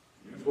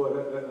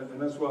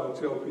 And that's why I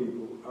tell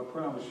people, I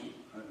promise you,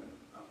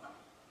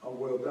 I'm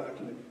well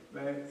documented.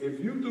 Man, if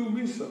you do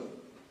me something,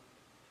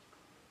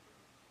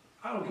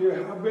 I don't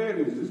care how bad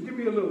it is, just give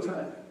me a little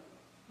time.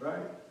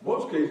 Right?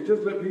 Most cases,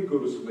 just let me go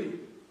to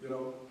sleep. You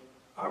know,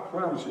 I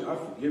promise you, I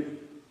forgive you.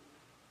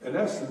 And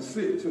that's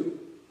sincere too.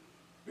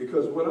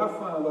 Because what I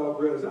find out,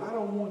 brothers, I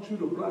don't want you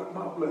to block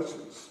my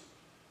blessings.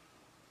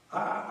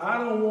 I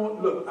don't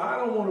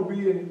want to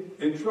be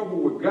in trouble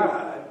with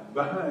God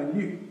behind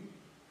you.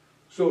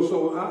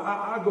 So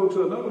I go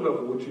to another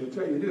level with you and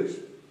tell you this.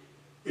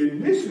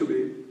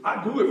 Initially,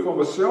 I do it from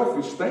a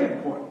selfish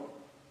standpoint.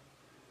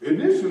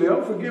 Initially,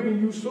 I'm forgiving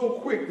you so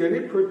quick that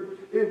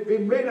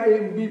it may not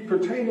even be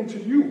pertaining to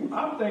you.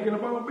 I'm thinking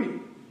about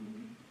me.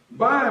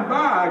 By and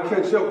by, I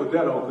catch up with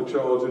that, Uncle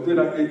Charles, and then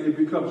it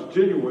becomes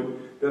genuine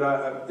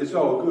that it's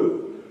all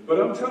good. But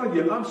I'm telling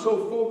you, I'm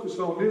so focused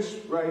on this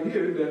right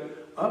here that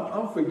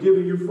I'm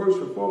forgiving you first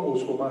and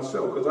foremost for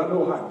myself, because I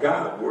know how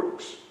God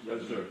works.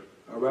 Yes, sir.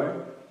 All right?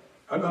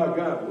 I know how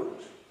God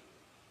works.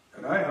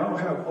 And I don't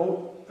have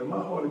hope in my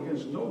heart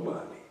against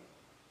nobody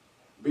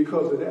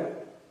because of that.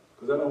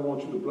 Because I don't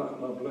want you to block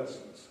my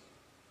blessings.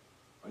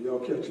 Are y'all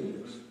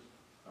catching this?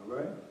 All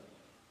right?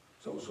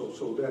 So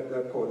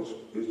that part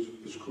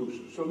is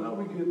crucial. So now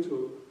we get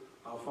to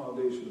our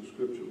foundation of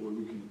scripture where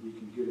we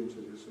can get into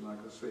this. And like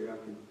I say,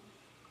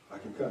 I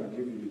can kind of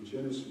give you the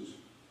genesis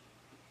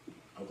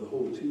of the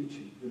whole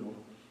teaching,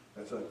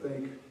 as I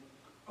think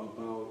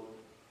about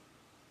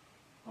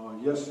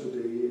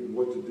yesterday and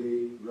what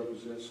today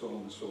represents, so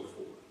on and so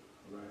forth.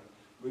 All right?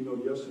 We know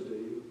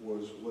yesterday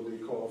was what they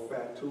call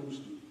Fat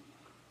Tuesday,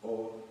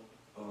 or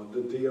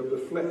the day of the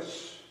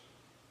flesh.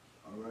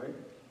 All right?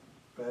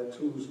 Fat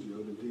Tuesday,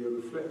 or the day of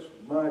the flesh.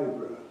 Mardi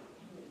Gras,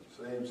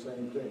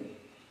 same thing,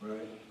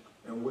 right?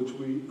 In which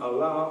we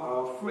allow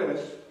our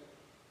flesh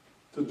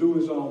to do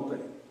its own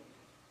thing.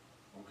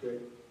 Okay?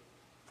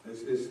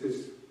 It's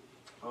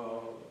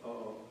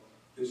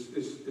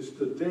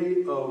the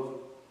day of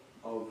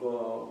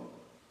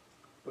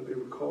what they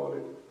would call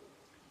it,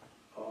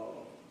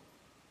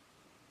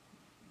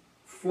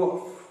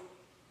 fluff,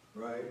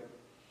 right?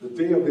 The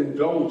day of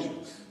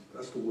indulgence.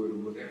 That's the word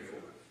I'm looking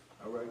for.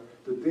 All right?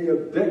 The day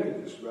of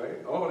decadence,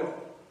 right? All that.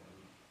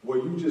 Where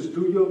you just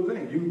do your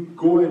thing. You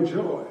go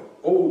enjoy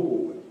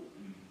overboard.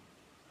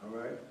 All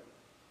right?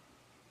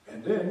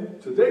 And then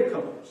today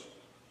comes.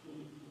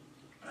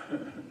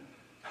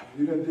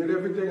 You done did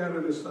everything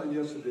under the sun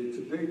yesterday.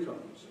 Today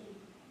comes.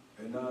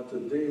 And now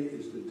today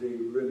is the day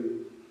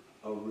really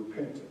of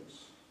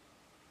repentance.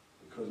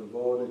 Because of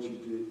all that you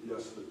did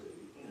yesterday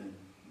and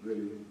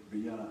really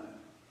beyond.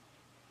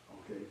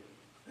 Okay?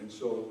 And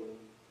so,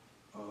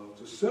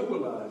 to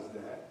symbolize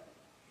that,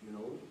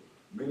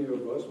 many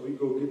of us, we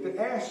go get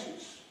the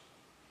ashes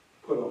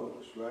put on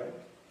us, right?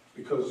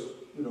 Because,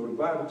 the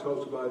Bible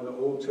talks about in the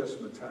Old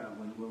Testament time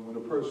when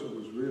a person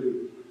was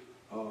really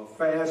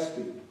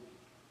fasting,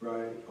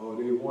 right? Or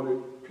they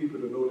wanted people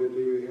to know that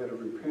they had a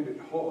repentant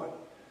heart,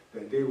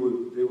 that they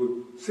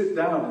would sit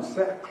down in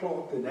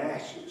sackcloth and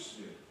ashes,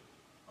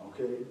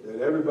 okay?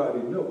 That everybody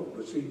know.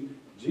 But see,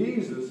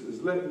 Jesus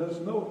is letting us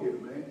know here,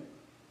 man.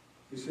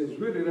 He says,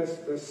 really,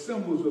 that's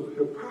symbols of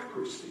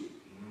hypocrisy.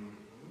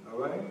 All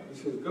right? He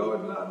says,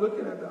 God is not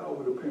looking at the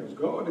outward appearance.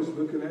 God is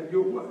looking at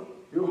your what?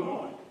 Your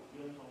heart.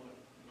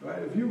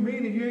 Right? If you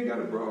mean it, you ain't got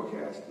to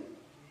broadcast it.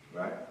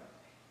 Right?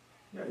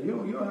 Yeah, you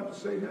don't have to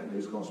say nothing.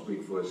 It's going to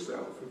speak for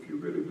itself if you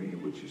really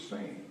mean what you're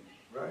saying.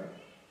 Right?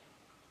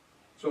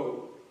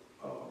 So,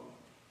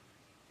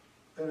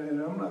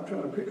 and I'm not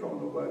trying to pick on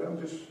nobody. I'm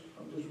just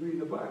reading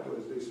the Bible,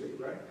 as they say,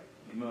 right?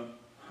 Amen.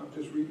 I'm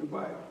just reading the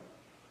Bible.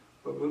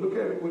 But look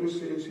at it, what it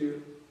says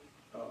here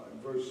in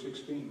verse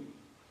 16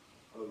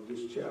 of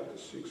this chapter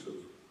 6 of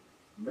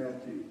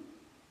Matthew.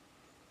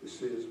 It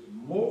says,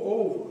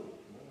 moreover,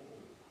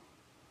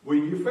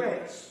 when you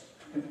fast,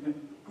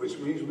 which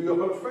means we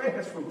ought to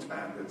fast from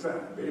time to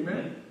time,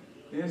 amen?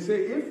 And it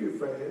says, if you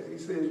fast, he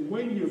says,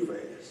 when you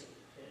fast.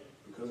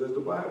 Because as the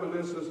Bible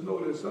lets us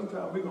know that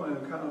sometimes we're going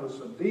to encounter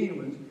some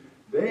demons,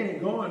 they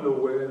ain't going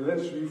nowhere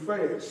unless you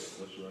fast.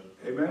 That's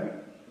right. Amen?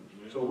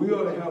 So we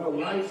ought to have a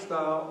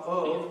lifestyle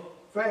of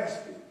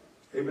fasting.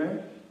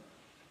 Amen?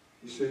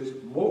 He says,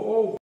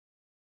 moreover,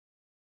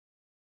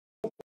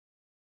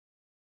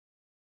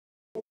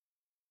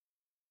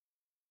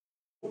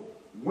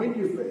 when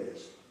you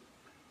fast,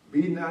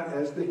 be not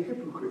as the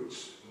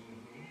hypocrites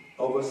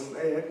of a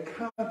sad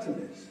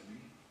countenance,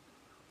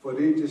 for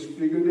they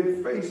disfigure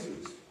their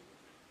faces,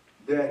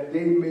 that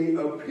they may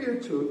appear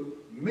to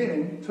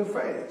men to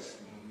fast.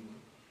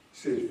 He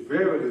says,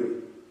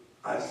 verily,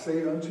 I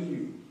say unto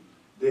you,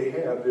 they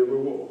have their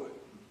reward.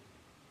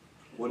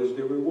 What is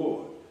their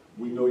reward?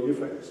 We know you're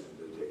fasting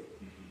today.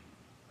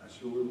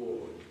 That's your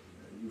reward.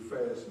 You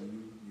fast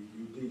and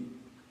you deep.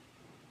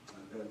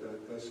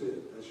 That's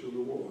it. That's your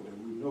reward.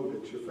 And we know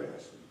that you're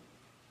fasting.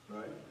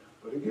 Right?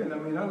 But again,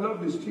 I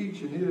love this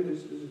teaching here.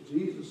 This is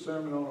Jesus'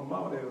 Sermon on the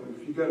Mount.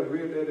 If you got to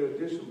read that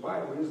edition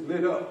Bible, it's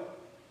lit up.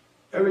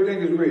 Everything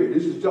is read.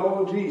 This is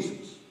all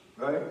Jesus.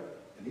 Right?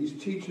 And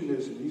he's teaching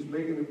this and he's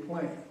making it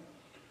plain.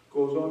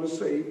 Goes on to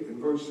say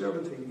in verse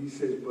 17, he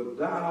says, but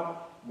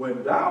thou,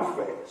 when thou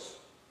fast,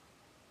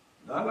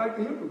 not like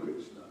the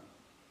hypocrites now.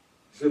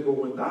 He said, but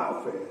when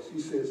thou fast,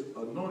 he says,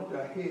 anoint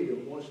thy head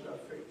and wash thy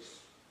face.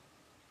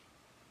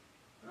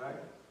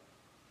 Right?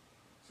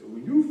 So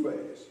when you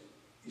fast,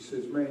 he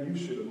says, man, you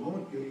should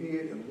anoint your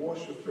head and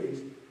wash your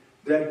face,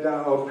 that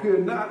thou appear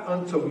not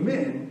unto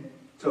men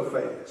to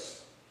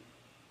fast,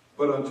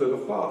 but unto the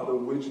Father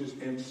which is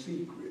in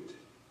secret.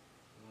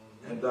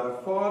 And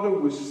thy Father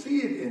will see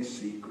it in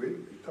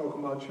secret,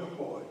 talking about your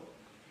heart,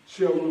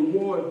 shall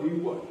reward thee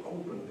what?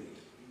 Openly.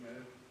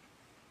 Amen.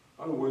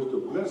 In other words, the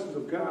blessings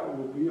of God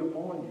will be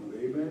upon you.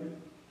 Amen.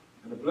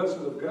 And the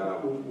blessings of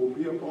God will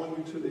be upon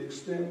you to the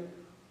extent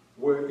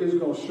where it's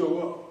going to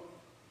show up.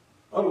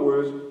 In other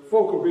words,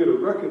 folk will be able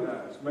to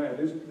recognize, man,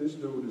 this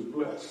dude is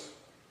blessed.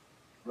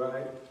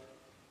 Right?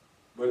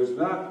 But it's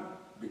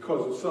not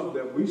because of something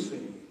that we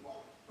seen,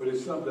 but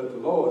it's something that the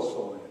Lord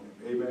saw in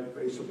him. Amen.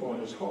 Based upon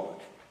his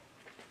heart.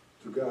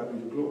 To God be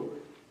the glory.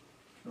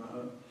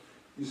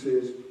 He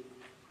says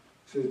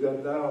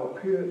that thou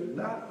appear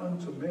not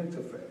unto men to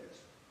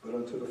fast, but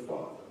unto the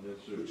Father,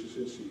 which is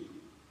in secret.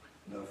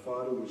 And thy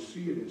Father will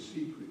see it in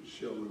secret,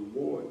 shall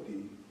reward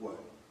thee what?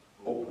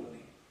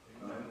 Openly.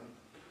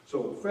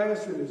 So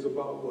fasting is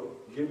about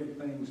what? Giving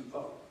things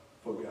up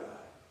for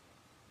God.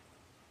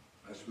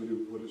 That's really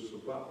what it's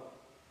about.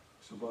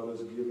 It's about us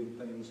giving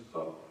things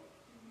up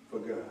for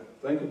God.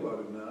 Think about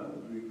it now.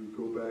 We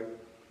go back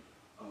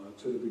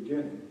to the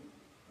beginning.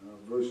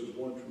 Verses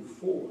 1 through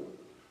 4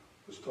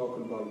 was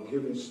talking about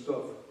giving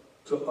stuff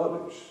to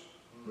others,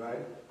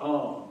 right?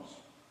 Alms.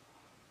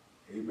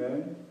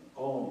 Amen?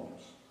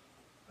 Alms.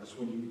 That's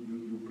when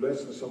you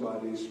blessing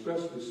somebody,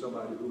 especially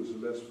somebody who is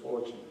less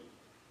fortunate.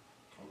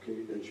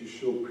 Okay? That you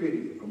show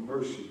pity or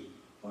mercy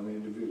on the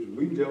individual.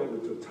 We dealt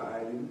with the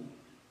tithing,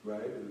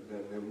 right?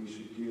 That we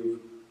should give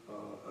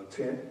a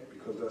tenth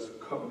because that's a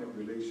covenant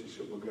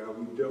relationship with God.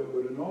 We dealt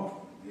with an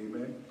offering.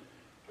 Amen?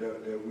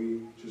 That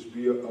we just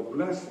be a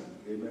blessing,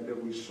 amen,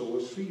 that we sow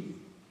a seed,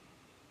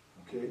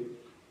 okay?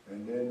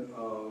 And then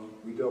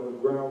we dealt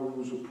with ground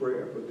rules of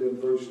prayer, but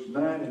then verse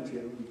 9 and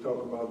 10, we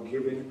talk about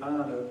giving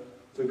honor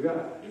to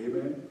God,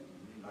 amen?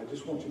 I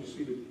just want you to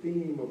see the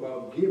theme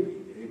about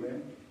giving,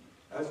 amen?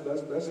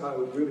 That's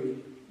how it really,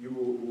 you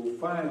will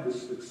find the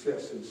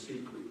success in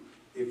secret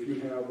if you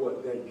have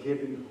what? That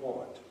giving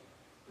heart,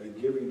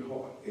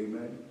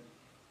 amen?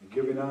 And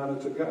giving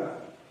honor to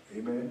God,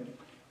 amen?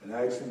 And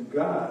asking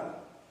God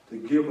to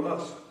give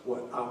us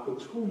what?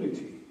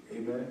 Opportunity,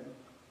 amen,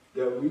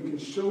 that we can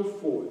show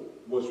forth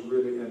what's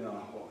really in our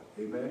heart,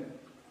 amen,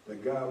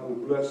 that God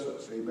will bless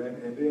us,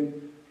 amen. And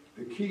then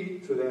the key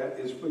to that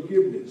is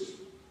forgiveness,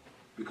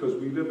 because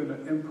we live in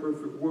an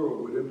imperfect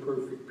world with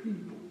imperfect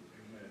people.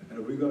 Amen. And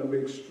if we're going to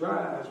make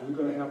strides, we're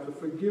going to have to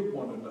forgive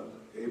one another,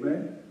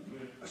 amen.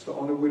 That's the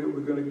only way that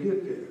we're going to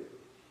get there.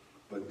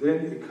 But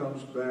then it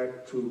comes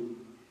back to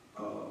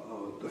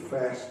the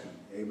fasting,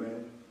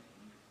 amen.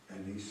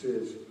 And he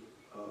says,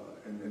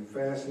 and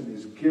fasting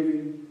is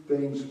giving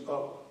things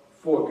up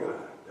for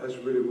God. That's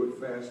really what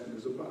fasting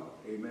is about.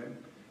 Amen.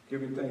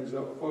 Giving things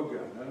up for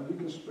God. Now we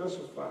can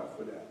specify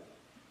for that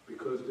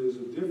because there's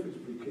a difference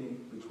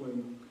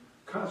between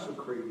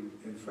consecrating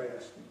and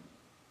fasting.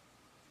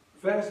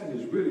 Fasting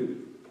is really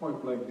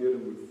point blank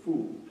dealing with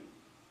food.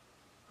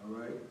 All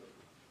right.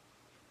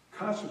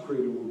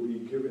 Consecrating will be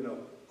giving up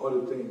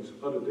other things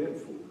other than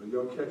food. Are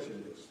y'all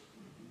catching this?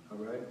 All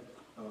right.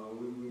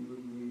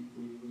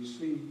 We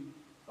see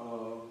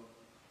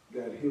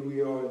that here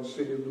we are in the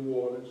city of New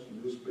Orleans,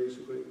 and this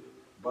basically,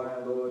 by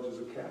and large, is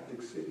a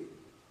Catholic city,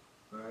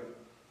 right?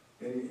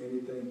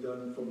 Anything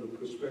done from the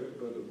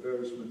perspective of the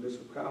various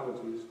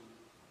municipalities,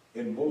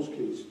 in most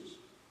cases,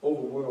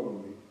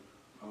 overwhelmingly,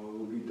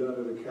 will be done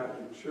at a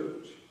Catholic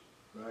church,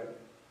 right?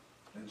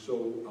 And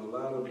so a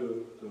lot of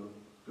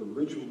the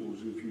rituals,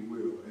 if you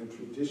will, and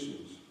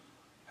traditions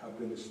have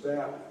been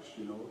established,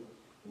 you know.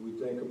 When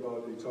we think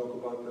about, they talk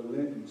about the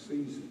Lenten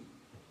season,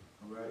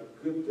 all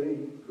right? Good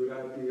thing, good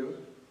idea,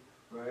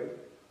 right?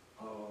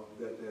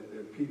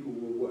 That people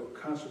will what?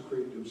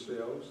 Consecrate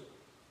themselves,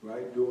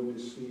 right? During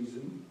this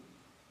season,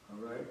 all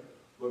right?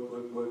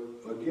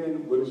 But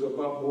again, what it's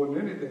about more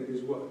than anything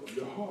is what?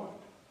 Your heart.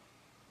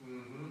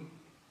 Mm-hmm.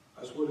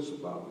 That's what it's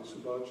about. It's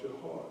about your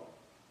heart.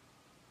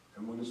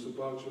 And when it's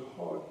about your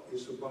heart,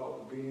 it's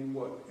about being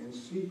what? In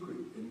secret,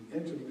 in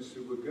intimacy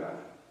with God.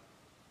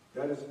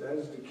 That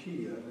is the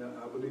key. And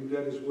I believe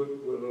that is what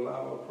will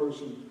allow a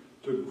person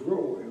to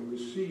grow and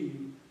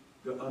receive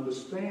the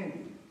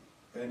understanding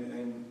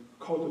and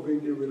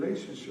cultivate their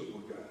relationship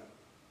with God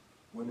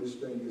when this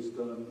thing is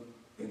done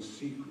in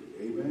secret.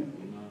 Amen?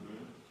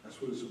 Mm-hmm.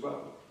 That's what it's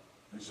about.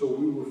 And so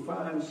we will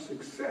find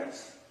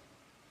success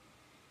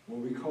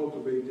when we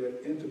cultivate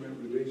that intimate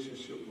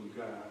relationship with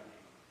God,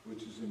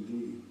 which is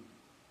indeed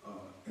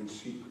in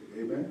secret.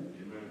 Amen?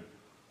 Amen.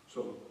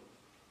 So,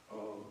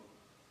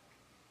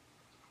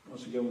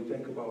 once again, we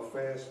think about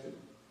fasting.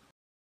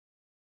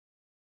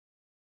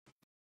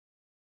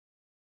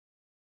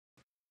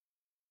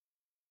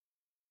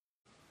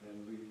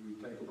 And we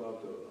think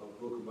about the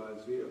book of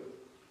Isaiah,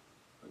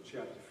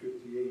 chapter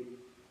 58.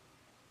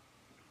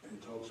 And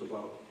it talks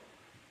about,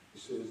 it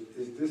says,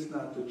 is this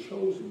not the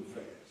chosen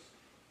fast?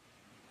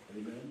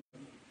 Amen?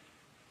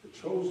 The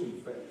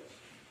chosen fast,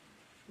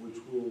 which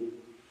will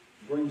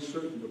bring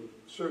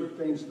certain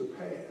things to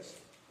pass,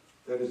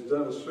 that is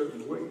done a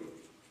certain way,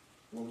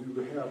 when we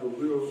will have a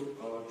real,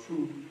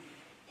 true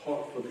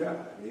heart for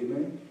God.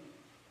 Amen?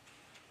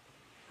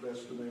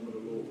 Bless the name of the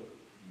Lord.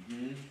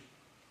 Mm-hmm.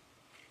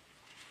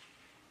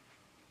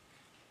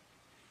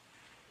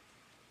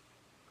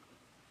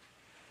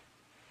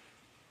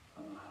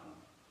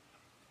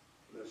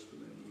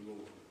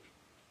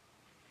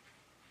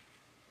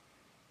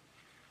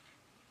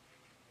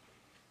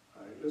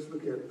 Let's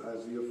look at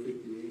Isaiah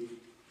 58.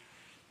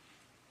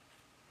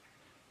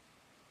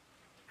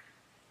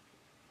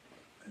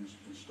 And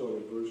start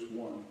at verse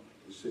 1.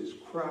 It says,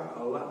 cry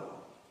aloud,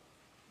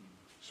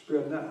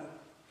 spare not,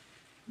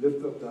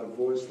 lift up thy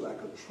voice like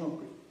a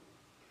trumpet,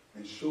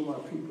 and show my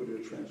people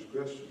their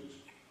transgressions,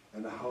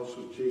 and the house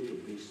of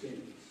Jacob their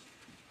sins.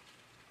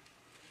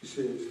 He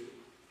says,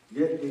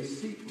 yet they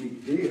seek me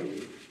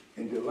daily,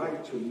 and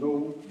delight to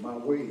know my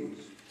ways,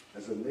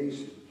 as a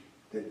nation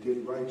that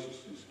did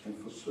righteousness, and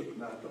forsook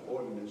not the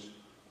ordinance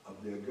of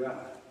their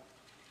God.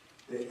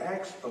 They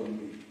ask of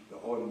me the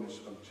ordinance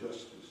of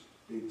justice.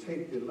 They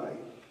take delight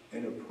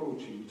in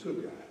approaching to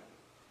God.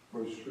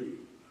 Verse 3.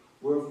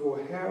 Wherefore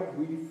have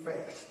we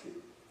fasted,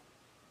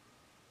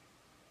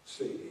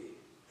 say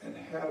they, and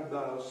have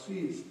thou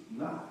seest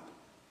not?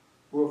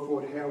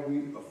 Wherefore have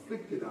we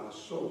afflicted our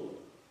soul,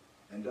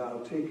 and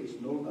thou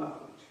takest no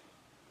knowledge?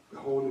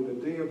 Behold, in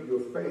the day of your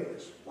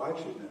fast, watch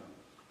it now.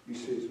 He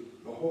says,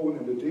 behold,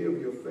 in the day of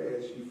your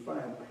fast you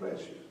find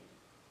pleasure,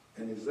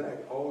 and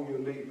exact all your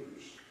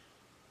labors.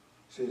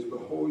 He says,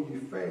 behold, you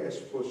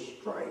fast for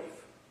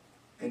strife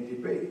and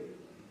debate,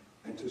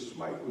 and to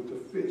smite with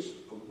the fist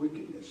of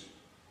wickedness.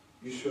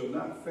 You shall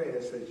not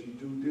fast as you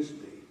do this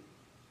day,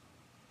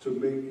 to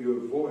make your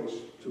voice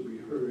to be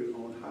heard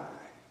on high.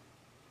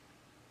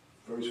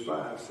 Verse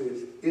 5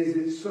 says, is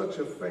it such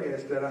a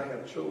fast that I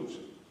have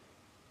chosen?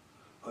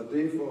 A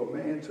day for a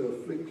man to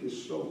afflict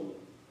his soul?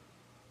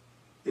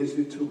 Is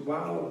it to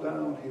bow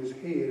down his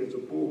head as a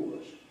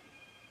bulrush,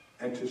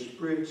 and to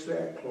spread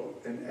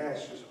sackcloth and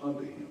ashes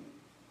under him?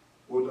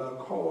 Will I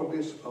call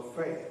this a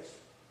fast,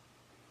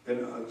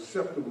 an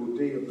acceptable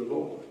day of the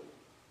Lord?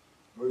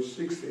 Verse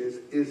 6 says,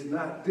 is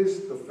not this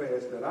the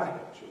fast that I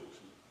have chosen?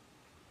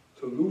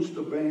 To loose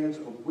the bands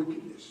of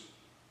wickedness,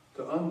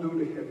 to undo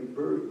the heavy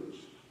burdens,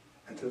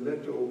 and to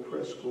let the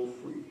oppressed go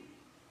free,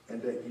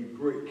 and that ye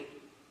break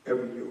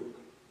every yoke.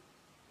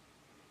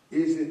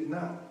 Is it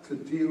not to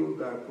deal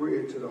thy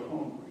bread to the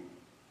hungry,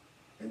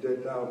 and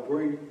that thou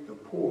bring the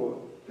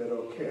poor that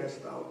are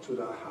cast out to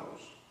thy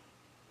house?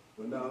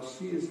 When thou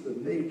seest the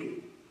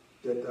naked,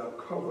 that thou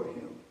cover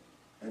him,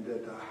 and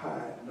that thou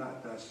hide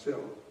not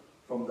thyself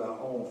from thy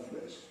own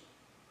flesh.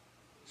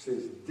 It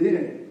says,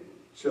 then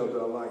shall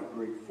thy light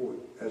break forth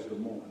as the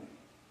morning,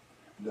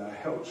 and thy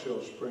health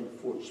shall spring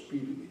forth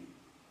speedily,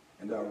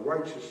 and thy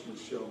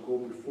righteousness shall go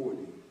before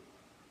thee.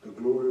 The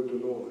glory of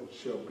the Lord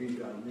shall be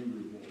thy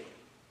reward.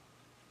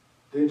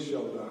 Then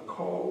shalt thou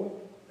call,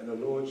 and the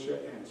Lord shall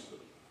answer.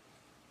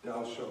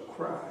 Thou shalt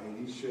cry,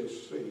 and he shall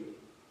say,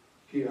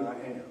 here I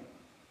am.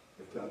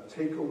 If thou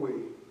take away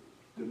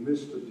the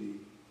midst of thee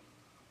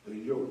the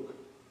yoke,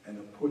 and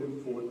the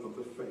putting forth of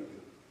the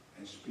finger,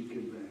 and speak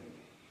in vanity.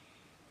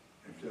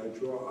 If thou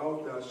draw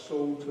out thy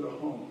soul to the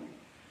hungry,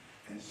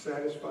 and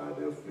satisfy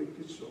the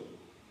afflicted soul,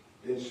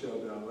 then shall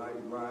thy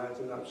light rise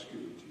in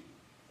obscurity,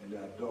 and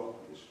thy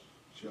darkness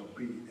shall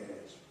be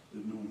as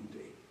the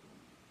noonday.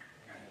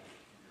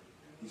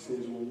 He says,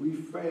 when we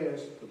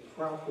fast the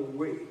proper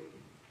way,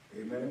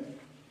 amen,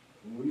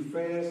 when we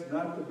fast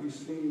not to be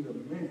seen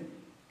of men,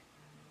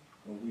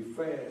 when we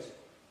fast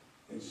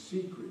in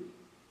secret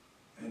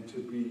and to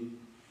be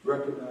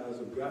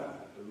recognized of God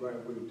the right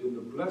way, then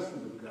the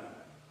blessings of God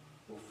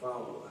will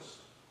follow us.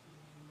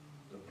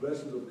 The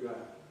blessings of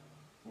God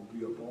will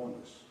be upon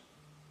us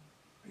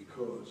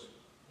because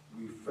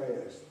we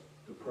fast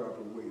the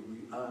proper way.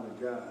 We honor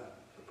God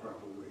the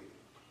proper way.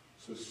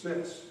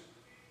 Success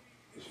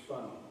is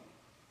found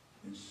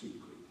in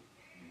secret.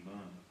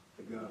 Amen.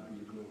 To God be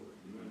the glory.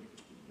 Amen.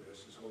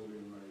 Bless his holy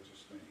and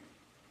righteous name.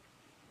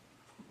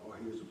 All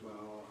heads are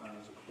bowed, all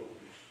eyes are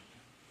closed.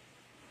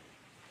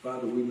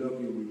 Father, we love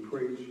you, we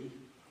praise you.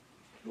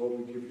 Lord,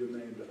 we give your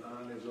name the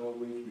honor as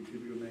always. We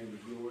give your name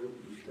the glory.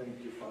 We thank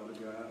you, Father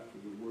God, for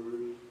your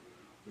word.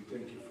 We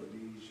thank you for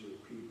these,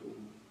 your people.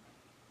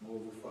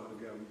 Moreover, Father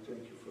God, we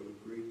thank you for the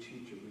great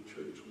teacher of the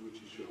church, which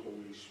is your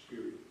Holy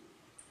Spirit.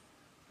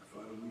 And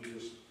Father, we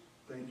just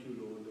thank you,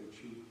 Lord, that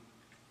you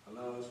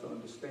allow us to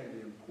understand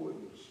the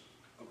importance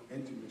of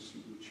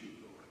intimacy with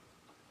you, Lord.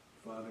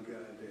 Father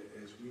God, that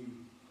as we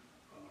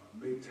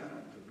make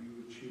time to be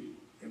with you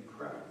in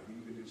private,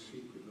 even in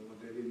secret, Lord,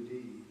 that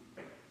indeed,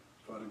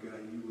 Father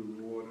God, you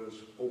reward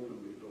us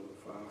openly, Lord,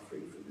 for our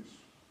faithfulness.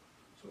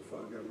 So,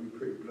 Father God, we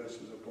pray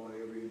blessings upon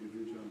every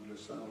individual under the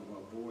sound of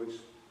our voice.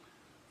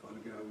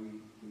 Father God,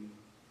 we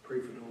pray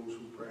for those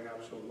who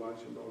perhaps are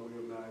watching by way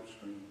of live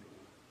stream,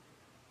 Lord.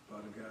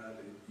 Father God,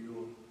 that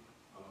your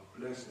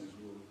blessings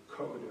will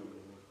cover them,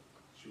 Lord.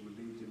 That you will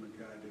lead them and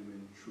guide them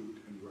in truth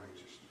and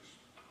righteousness.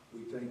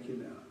 We thank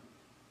you now.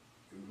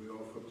 And we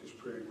offer up this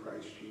prayer in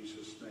Christ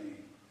Jesus'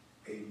 name.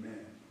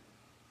 Amen.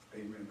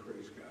 Amen.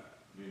 Praise God.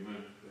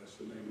 Amen.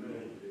 That's the name of the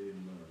Lord.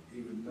 Amen.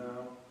 Even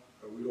now,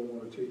 we don't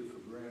want to take it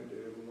for granted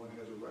that everyone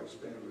has a right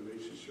standing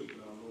relationship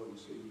with our Lord and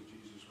Savior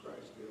Jesus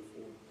Christ.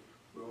 Therefore,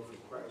 we offer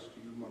Christ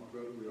to you, my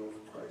brother. We offer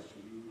Christ to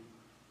you,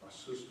 my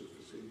sister,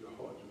 for saving your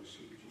heart to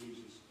receive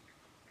Jesus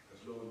as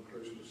Lord and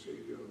personal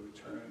Savior, and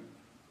return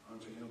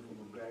unto him from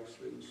a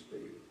backslidden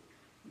state.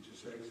 We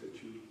just ask that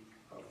you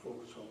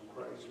focus on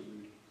Christ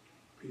and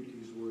repeat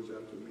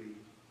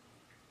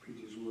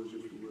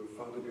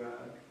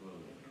God,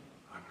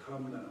 I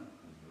come now,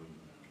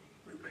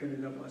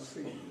 repenting of my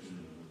sins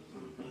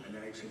and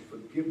asking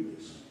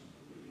forgiveness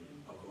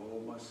of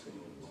all my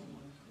sins.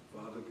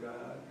 Father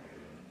God,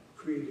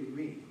 create in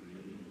me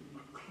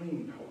a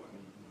clean heart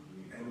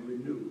and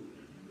renew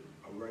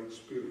a right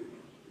spirit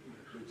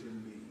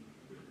within me.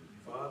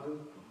 Father,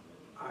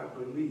 I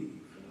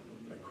believe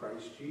that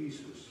Christ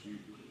Jesus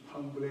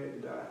hung, bled,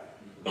 and died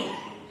on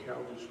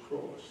Calvary's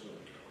cross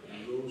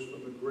and rose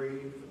from the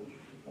grave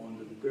on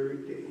the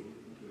third day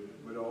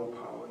with all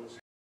power in his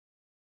hand.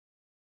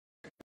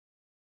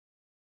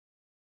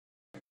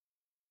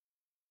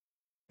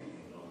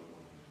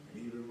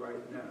 And even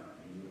right now,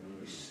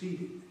 he's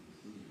seated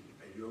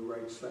at your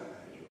right side,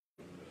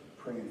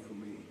 praying for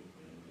me.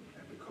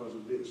 And because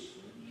of this,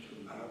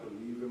 I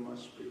believe in my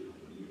spirit.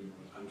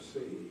 I'm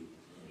saved.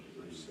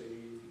 I'm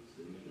saved.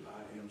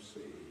 I am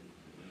saved.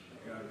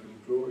 God, you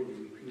glory,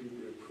 you repeated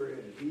their prayer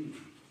indeed.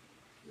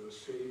 Your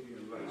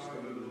Savior and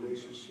right-standing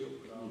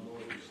relationship with our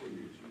Lord and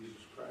Savior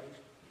Jesus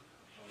Christ.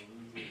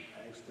 We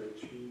ask that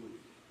you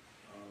would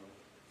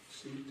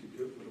seek to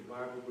get with a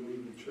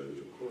Bible-believing church.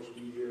 Of course,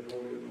 we here at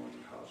Holy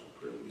Anointed House of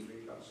Prayer, we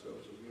make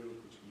ourselves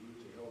available to you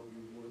to help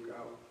you work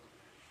out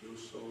your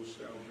soul's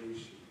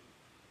salvation.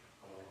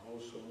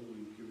 Also,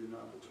 we give you an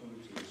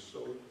opportunity to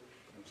sow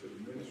into the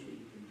ministry.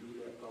 You can do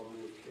that by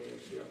way of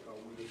cash, by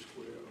way of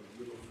square, or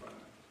Giveify.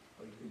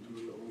 Or you can do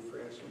it the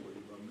old-fashioned way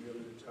by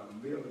mailing it to our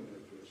mailing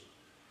address,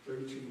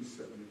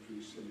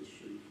 1373 Center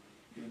Street,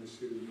 in the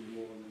city of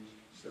New Orleans,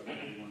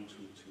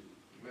 70122.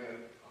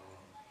 Amen.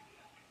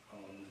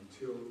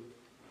 Until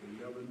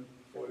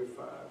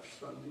 11:45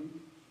 Sunday,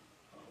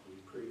 we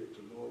pray that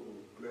the Lord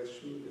will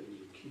bless you, that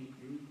he will keep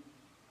you,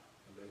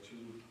 and that you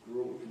will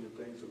grow in the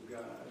things of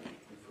God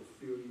and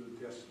fulfill your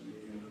destiny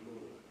in the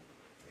Lord.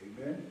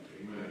 Amen.